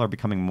that people are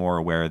becoming more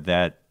aware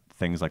that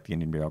things like the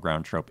Indian burial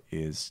ground trope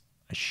is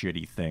a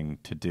shitty thing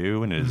to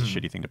do, and it is a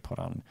shitty thing to put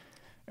on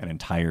an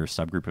entire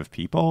subgroup of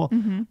people.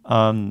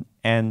 Mm-hmm.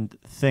 And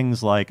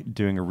things like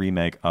doing a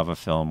remake of a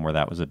film where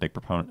that was a big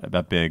part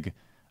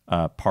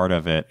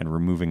of it, and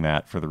removing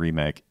that for the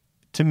remake,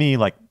 to me,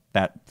 like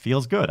that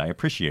feels good. I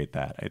appreciate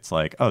that. It's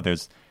like,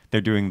 they're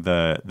doing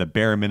the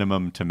bare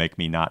minimum to make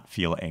me not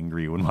feel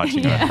angry when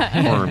watching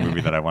a horror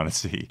movie that I want to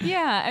see.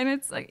 Yeah, and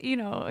it's like,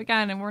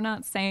 again, and we're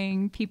not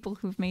saying people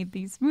who've made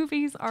these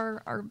movies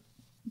are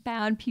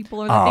bad people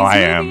or that Oh, these I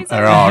am. movies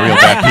They're are all real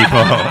bad. bad people.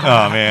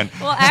 Oh, man.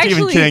 Well, Stephen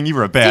actually, King, you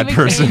were a bad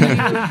Stephen person.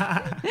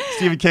 King,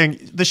 Stephen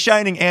King, The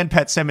Shining and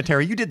Pet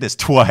Sematary, you did this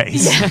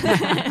twice.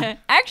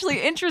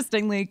 Actually,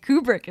 interestingly,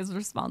 Kubrick is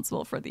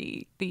responsible for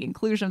the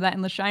inclusion of that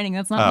in The Shining.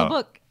 That's not in the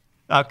book.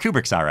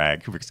 Kubrick's all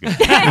right. Kubrick's good.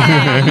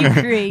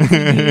 You crazy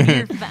dude,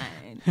 you're fine.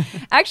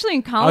 Actually,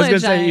 in I college,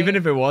 was gonna say, even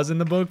if it was in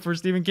the book for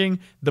Stephen King,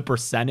 the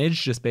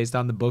percentage just based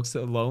on the books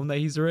alone that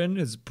he's written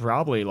is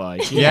probably like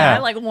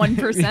like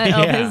 1%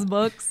 of his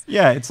books.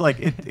 Yeah, it's like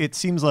it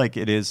seems like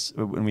it is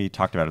when we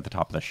talked about it at the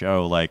top of the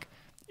show, like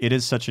it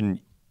is such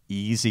an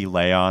easy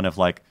lay on of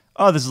like,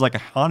 oh, this is like a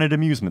haunted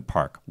amusement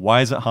park.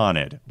 Why is it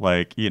haunted?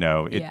 Like, you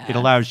know, it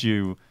allows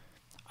you.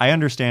 I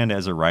understand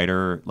as a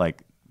writer,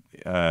 like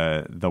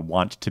the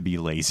want to be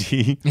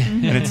lazy,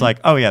 and it's like,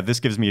 oh yeah,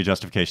 this gives me a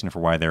justification for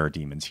why there are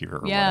demons here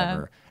or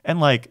whatever. And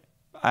like,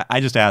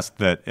 I just ask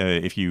that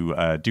if you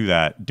do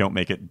that, don't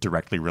make it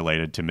directly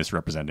related to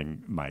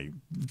misrepresenting my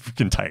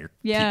entire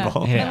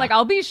people. And like,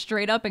 I'll be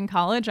straight up. In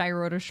college, I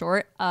wrote a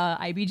short,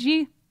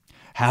 IBG.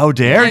 How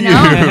dare you?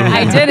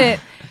 I did it.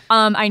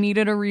 I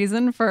needed a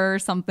reason for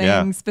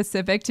something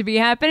specific to be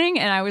happening,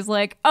 and I was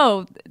like,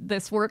 oh,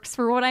 this works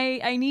for what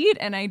I need,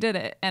 and I did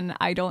it. And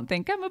I don't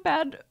think I'm a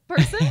bad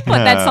person,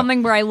 but that's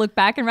something where I look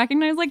back and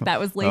recognize, like,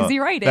 that was lazy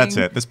writing. That's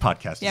it. This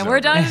podcast is we're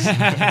over.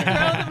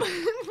 done.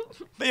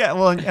 But yeah,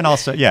 well, and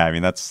also, yeah, I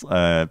mean, that's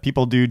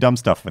people do dumb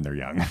stuff when they're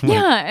young.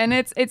 Yeah, and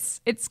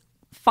it's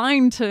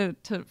fine to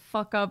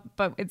fuck up,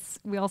 but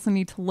we also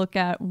need to look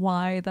at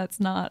why that's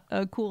not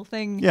a cool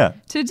thing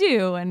to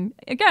do. And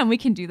again, we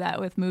can do that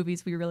with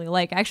movies we really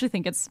like. I actually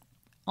think it's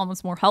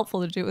almost more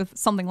helpful to do it with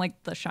something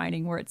like The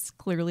Shining, where it's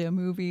clearly a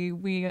movie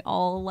we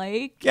all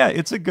like. Yeah,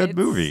 it's a good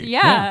movie.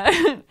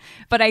 Yeah.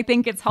 But I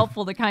think it's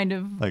helpful to kind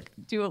of like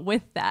do it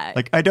with that.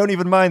 Like, I don't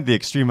even mind the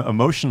extreme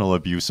emotional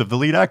abuse of the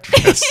lead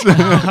actress.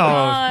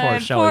 Poor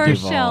Shelley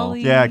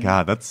Shelley. Yeah,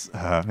 God, that's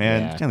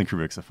man. Stanley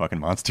Kubrick's a fucking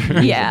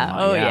monster. Yeah.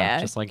 Oh yeah.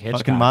 Just like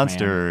Hitchcock, fucking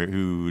monster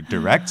who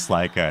directs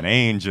like an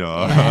angel.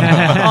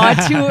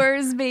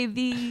 Auteurs,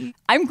 baby.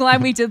 I'm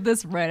glad we did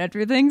this right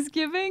after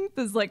Thanksgiving.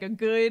 This is like a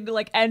good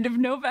end of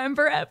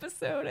November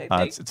episode, I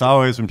think. It's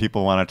always when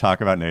people want to talk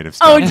about native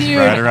stuff. Oh, dude,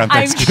 right around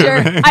I'm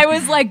Thanksgiving. sure. I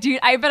was like,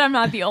 dude, I bet I'm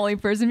not the only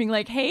person being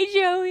like, hey,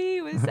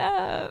 Joey, what's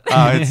up?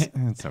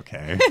 It's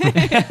okay.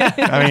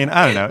 I mean,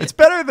 I don't know. It's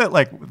better that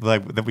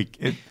that we.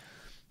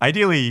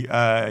 Ideally,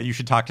 you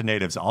should talk to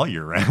natives all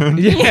year round.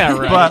 Yeah,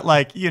 right. But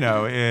like, you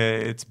know,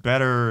 it's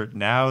better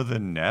now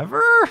than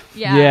never.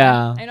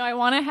 Yeah. I know. I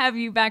want to have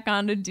you back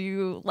on to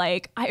do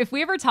if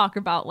we ever talk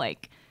about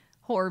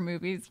horror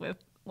movies with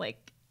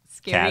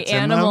scary Cats in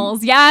them?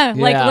 animals. Yeah,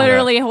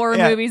 literally horror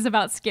movies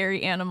about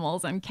scary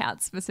animals and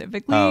cats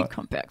specifically.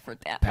 Come back for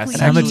that. Pet please.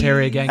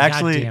 Sematary again.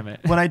 Actually, God damn it.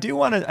 when I do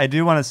want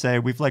to say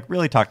we've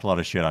really talked a lot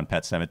of shit on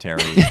Pet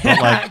Sematary.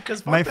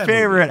 But my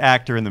favorite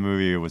actor in the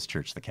movie was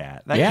Church the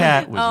cat. That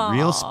cat was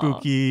real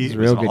spooky. It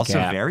was also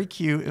very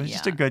cute. It was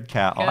just a good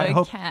cat. I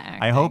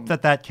hope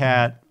that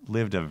cat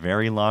lived a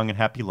very long and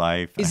happy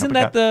life. Isn't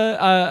that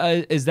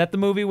is that the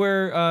movie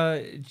where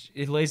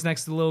it lays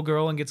next to the little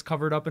girl and gets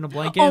covered up in a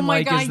blanket? Oh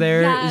my God, is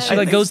there? yes.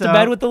 She goes to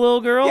bed with the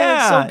little girl.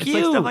 Yeah, it's so cute.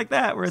 It's like stuff like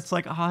that where it's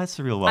like, oh, that's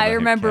a real love. I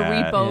remember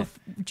cat. we both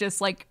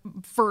just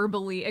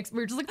verbally we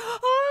were just like,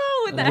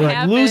 oh, when that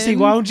happened. Lucy,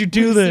 why don't you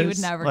do Lucy this?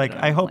 Would never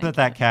I hope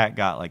that cat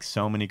got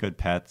so many good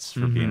pets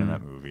for being in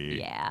that movie.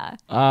 Yeah.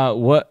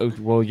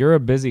 Well, you're a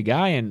busy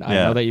guy, and I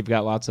know that you've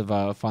got lots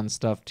of fun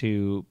stuff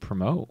to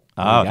promote.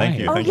 Oh, thank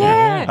you. Thank you.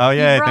 Yeah. Oh,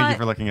 yeah. Thank you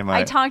for looking at my.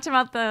 I talked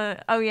about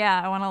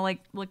I want to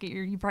look at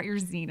you brought your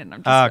zine, and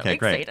I'm just really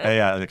great. excited.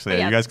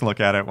 Actually, you guys can look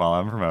at it while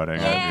I'm promoting.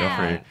 Yeah.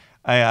 Feel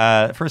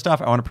free. First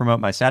off, I want to promote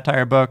my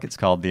satire book. It's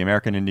called The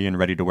American Indian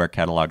Ready to Wear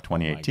Catalog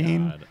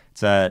 2018.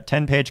 It's a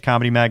 10-page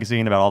comedy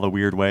magazine about all the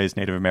weird ways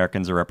Native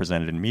Americans are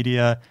represented in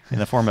media in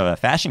the form of a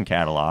fashion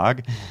catalog.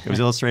 It was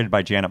illustrated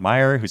by Janet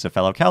Meyer, who's a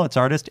fellow Cowlitz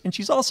artist, and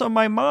she's also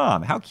my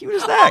mom. How cute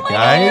is that,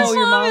 guys? Oh,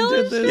 your mom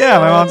did this. Yeah,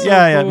 my mom. So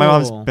Yeah. cool. My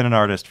mom's been an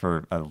artist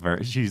for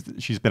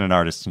she's been an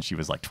artist since she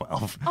was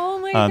 12. Oh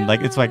my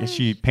god! It's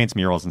she paints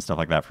murals and stuff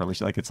like that for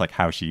it's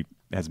how she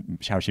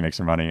makes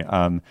her money.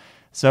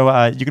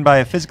 So you can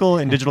buy physical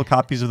and digital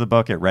copies of the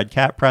book at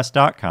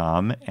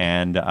redcatpress.com,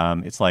 and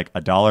it's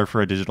 $1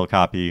 for a digital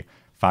copy,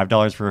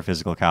 $5 for a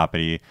physical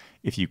copy.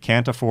 If you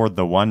can't afford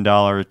the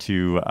 $1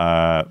 to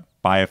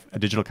buy a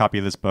digital copy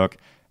of this book,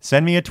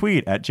 send me a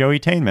tweet at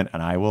JoeyTainment,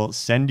 and I will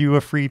send you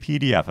a free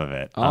PDF of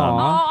it.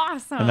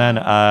 Awesome. And then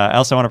I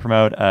also want to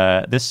promote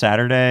this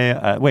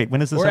Saturday. Wait,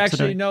 when is this? Or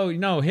episode? actually,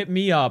 no. Hit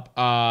me up,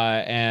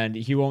 and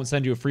he won't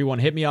send you a free one.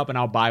 Hit me up, and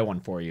I'll buy one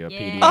for you. A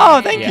PDF.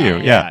 Oh, thank you.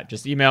 Yeah.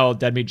 Just email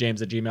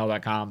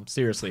deadmeatjames@gmail.com.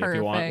 Seriously, if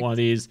you want one of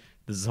these.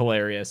 This is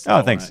hilarious.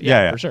 Oh, thanks.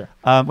 Yeah, for sure.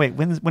 Wait,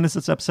 when is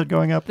this episode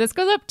going up? This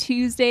goes up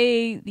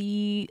Tuesday,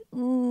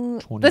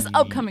 this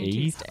upcoming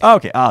Tuesday. Oh,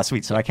 okay.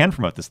 Sweet. So I can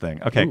promote this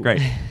thing. Okay,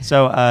 great.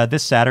 So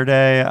this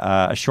Saturday,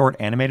 a short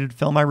animated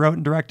film I wrote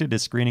and directed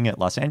is screening at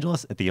the Los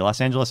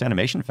Angeles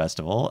Animation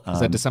Festival. Is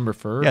that December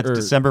 1st? Yeah, it's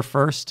December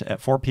 1st at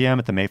 4 p.m.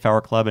 at the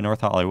Mayflower Club in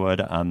North Hollywood.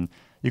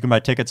 You can buy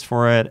tickets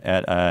for it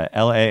at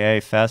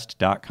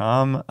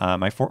laafest.com.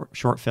 My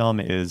short film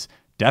is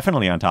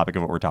definitely on topic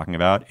of what we're talking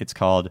about. It's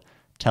called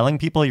Telling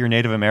People You're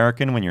Native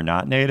American When You're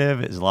Not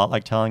Native is a lot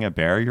like telling a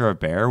bear you're a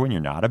bear when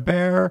you're not a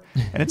bear.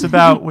 And it's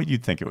about what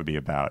you'd think it would be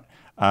about.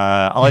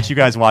 I'll let you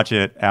guys watch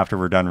it after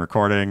we're done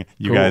recording.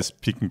 You guys,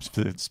 speaking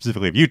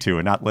specifically of you two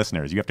and not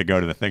listeners, you have to go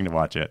to the thing to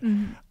watch it.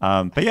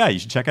 But yeah, you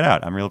should check it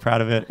out. I'm real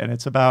proud of it. And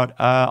it's about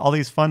all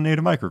these fun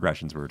native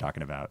microaggressions we were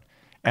talking about.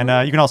 And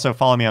you can also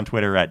follow me on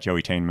Twitter at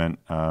JoeyTainment.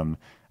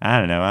 I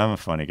don't know. I'm a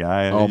funny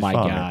guy. Oh my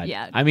God.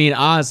 Yeah. I mean,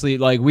 honestly,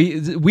 like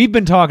we've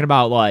been talking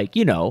about like,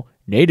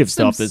 native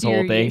stuff this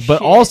whole thing,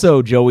 but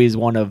also Joey's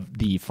one of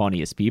the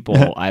funniest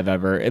people I've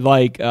ever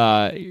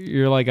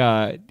you're like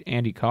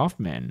Andy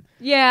Kaufman.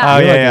 Yeah.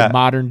 You're like a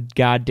modern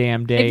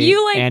goddamn day. If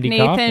you like Andy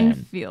Nathan Kaufman.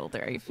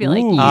 Fielder, I feel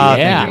like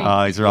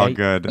these are all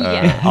good.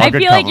 I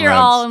feel like you're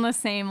all in the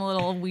same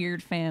little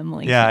weird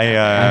family. Yeah,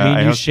 I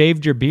mean, you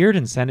shaved your beard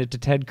and sent it to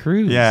Ted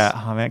Cruz. Yeah,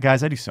 oh man,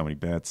 guys, I do so many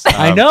bits.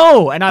 I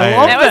know, and I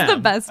love that.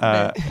 Them. Was the best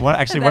bit. One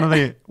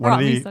of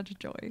the such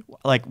joy.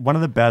 Like one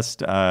of the best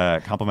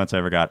compliments I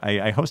ever got.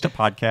 I host a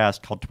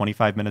podcast called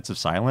 25 Minutes of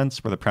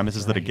Silence, where the premise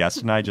is that a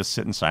guest and I just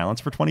sit in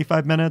silence for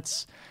 25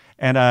 minutes.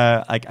 And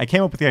I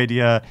came up with the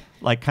idea,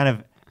 like kind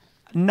of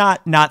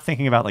not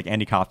thinking about like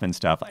Andy Kaufman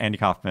stuff. Andy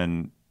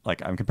Kaufman,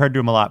 like I'm compared to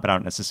him a lot, but I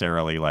don't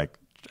necessarily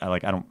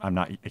I'm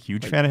not a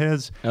huge fan of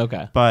his.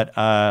 Okay. But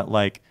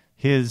like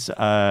his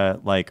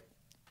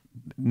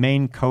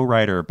main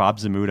co-writer Bob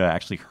Zamuda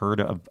actually heard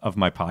of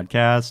my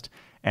podcast,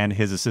 and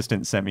his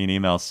assistant sent me an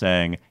email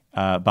saying,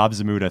 Bob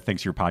Zamuda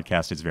thinks your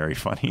podcast is very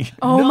funny.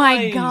 Oh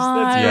my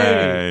God.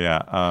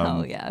 Yeah.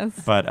 Oh yes.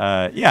 But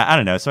I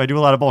don't know. So I do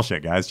a lot of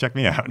bullshit, guys. Check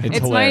me out.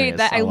 It's funny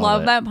that I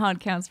love that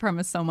podcast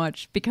premise so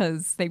much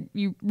because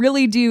you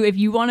really do. If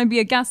you want to be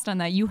a guest on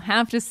that, you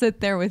have to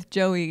sit there with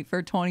Joey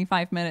for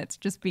 25 minutes,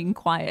 just being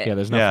quiet. Yeah,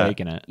 there's no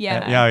faking it.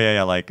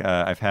 Yeah. Like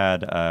I've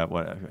had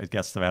I've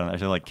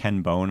had like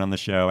Ken Bone on the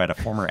show. I had a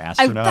former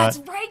astronaut. That's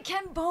right,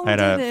 Ken Bone. I had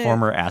a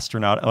former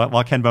astronaut.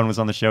 While Ken Bone was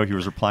on the show, he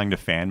was replying to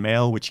fan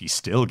mail, which he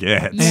still gets.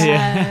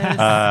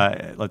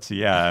 Yes. Let's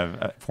see.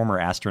 Former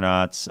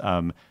astronauts.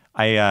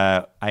 In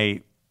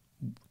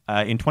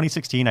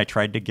 2016, I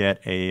tried to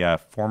get a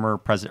former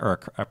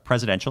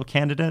presidential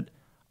candidate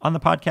on the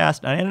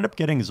podcast, and I ended up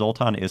getting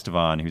Zoltan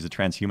Istvan, who's a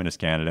transhumanist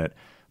candidate.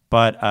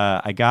 But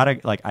I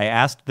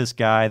asked this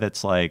guy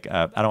that's like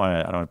I don't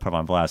want to put him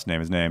on blast, name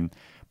his name,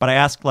 but I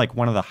asked like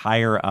one of the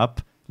higher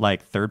up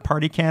like third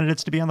party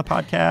candidates to be on the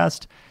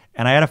podcast.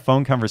 And I had a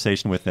phone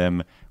conversation with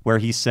him where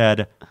he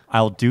said,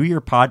 I'll do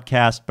your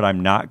podcast, but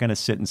I'm not going to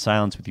sit in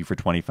silence with you for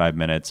 25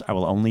 minutes. I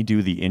will only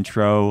do the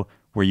intro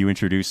where you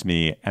introduce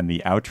me and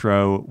the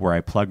outro where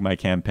I plug my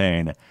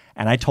campaign.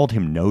 And I told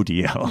him no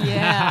deal.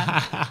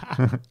 Yeah.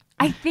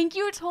 I think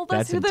you told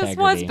us who this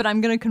was, but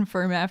I'm going to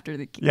confirm after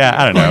the Yeah,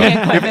 I don't know.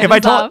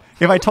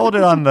 If I told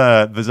it on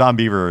the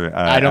Zombeaver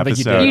I don't episode, think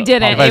you did. You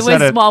didn't. It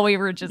was while we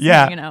were just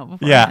hanging out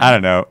before. Yeah, I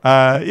don't know.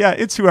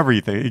 It's whoever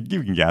you think.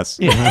 You can guess.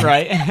 Yeah,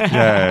 right.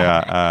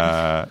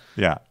 Yeah.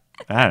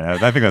 I don't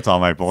know. I think that's all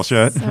my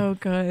bullshit. So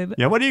good.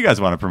 Yeah, what do you guys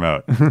want to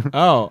promote?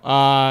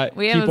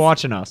 Keep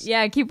watching us.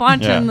 Yeah, keep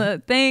watching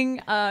the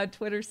thing.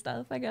 Twitter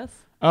stuff, I guess.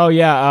 Oh,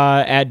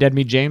 yeah. At Dead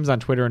Meat James on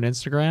Twitter and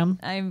Instagram.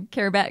 I'm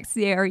Carebeck,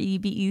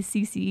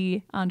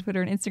 CareBecc on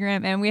Twitter and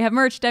Instagram. And we have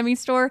merch,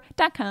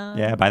 demistore.com.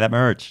 Yeah, buy that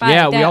merch.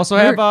 We also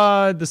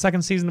have the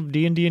second season of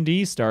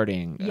D&D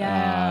starting,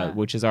 yeah.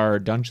 Which is our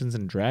Dungeons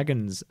and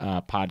Dragons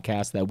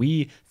podcast that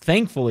we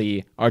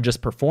thankfully are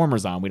just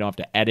performers on. We don't have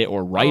to edit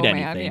or write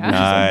anything, which is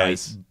a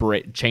nice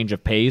change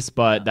of pace.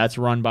 But that's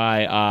run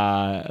by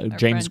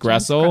James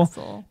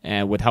Gressel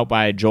and with help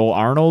by Joel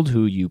Arnold,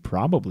 who you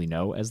probably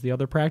know as the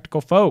other Practical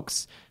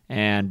Folks.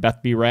 And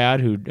Beth B.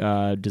 Rad, who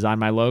designed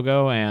my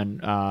logo,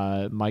 and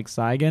Mike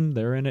Seigan,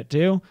 they're in it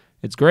too.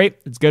 It's great.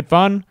 It's good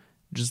fun.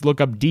 Just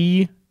look up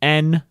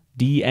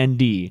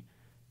DNDND.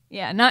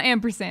 Yeah, not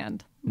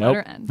ampersand. Nope.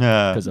 Letter N.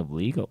 Because of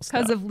legal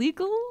stuff. Because of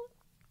legal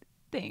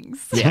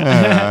things.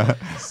 Yeah.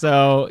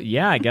 So,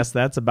 yeah, I guess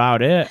that's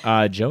about it.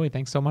 Joey,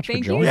 thanks so much for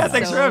joining us. Yeah,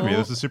 thanks for having me.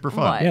 This was super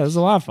fun. Yeah, this was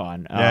a lot of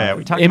fun.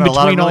 We talked about a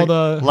lot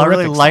of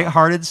really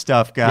lighthearted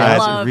stuff,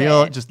 guys.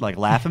 Yeah, just like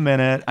laugh a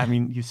minute. I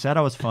mean, you said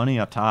I was funny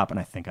up top, and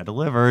I think I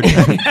delivered.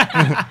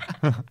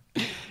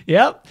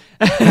 Yep.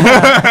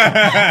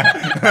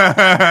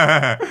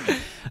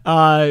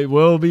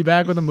 We'll be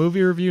back with a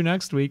movie review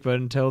next week, but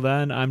until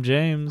then, I'm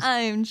James.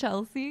 I'm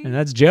Chelsea. And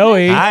that's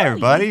Joey. Hi,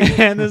 everybody.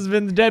 And this has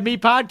been the Dead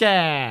Meat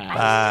Podcast.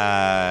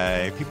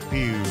 Bye.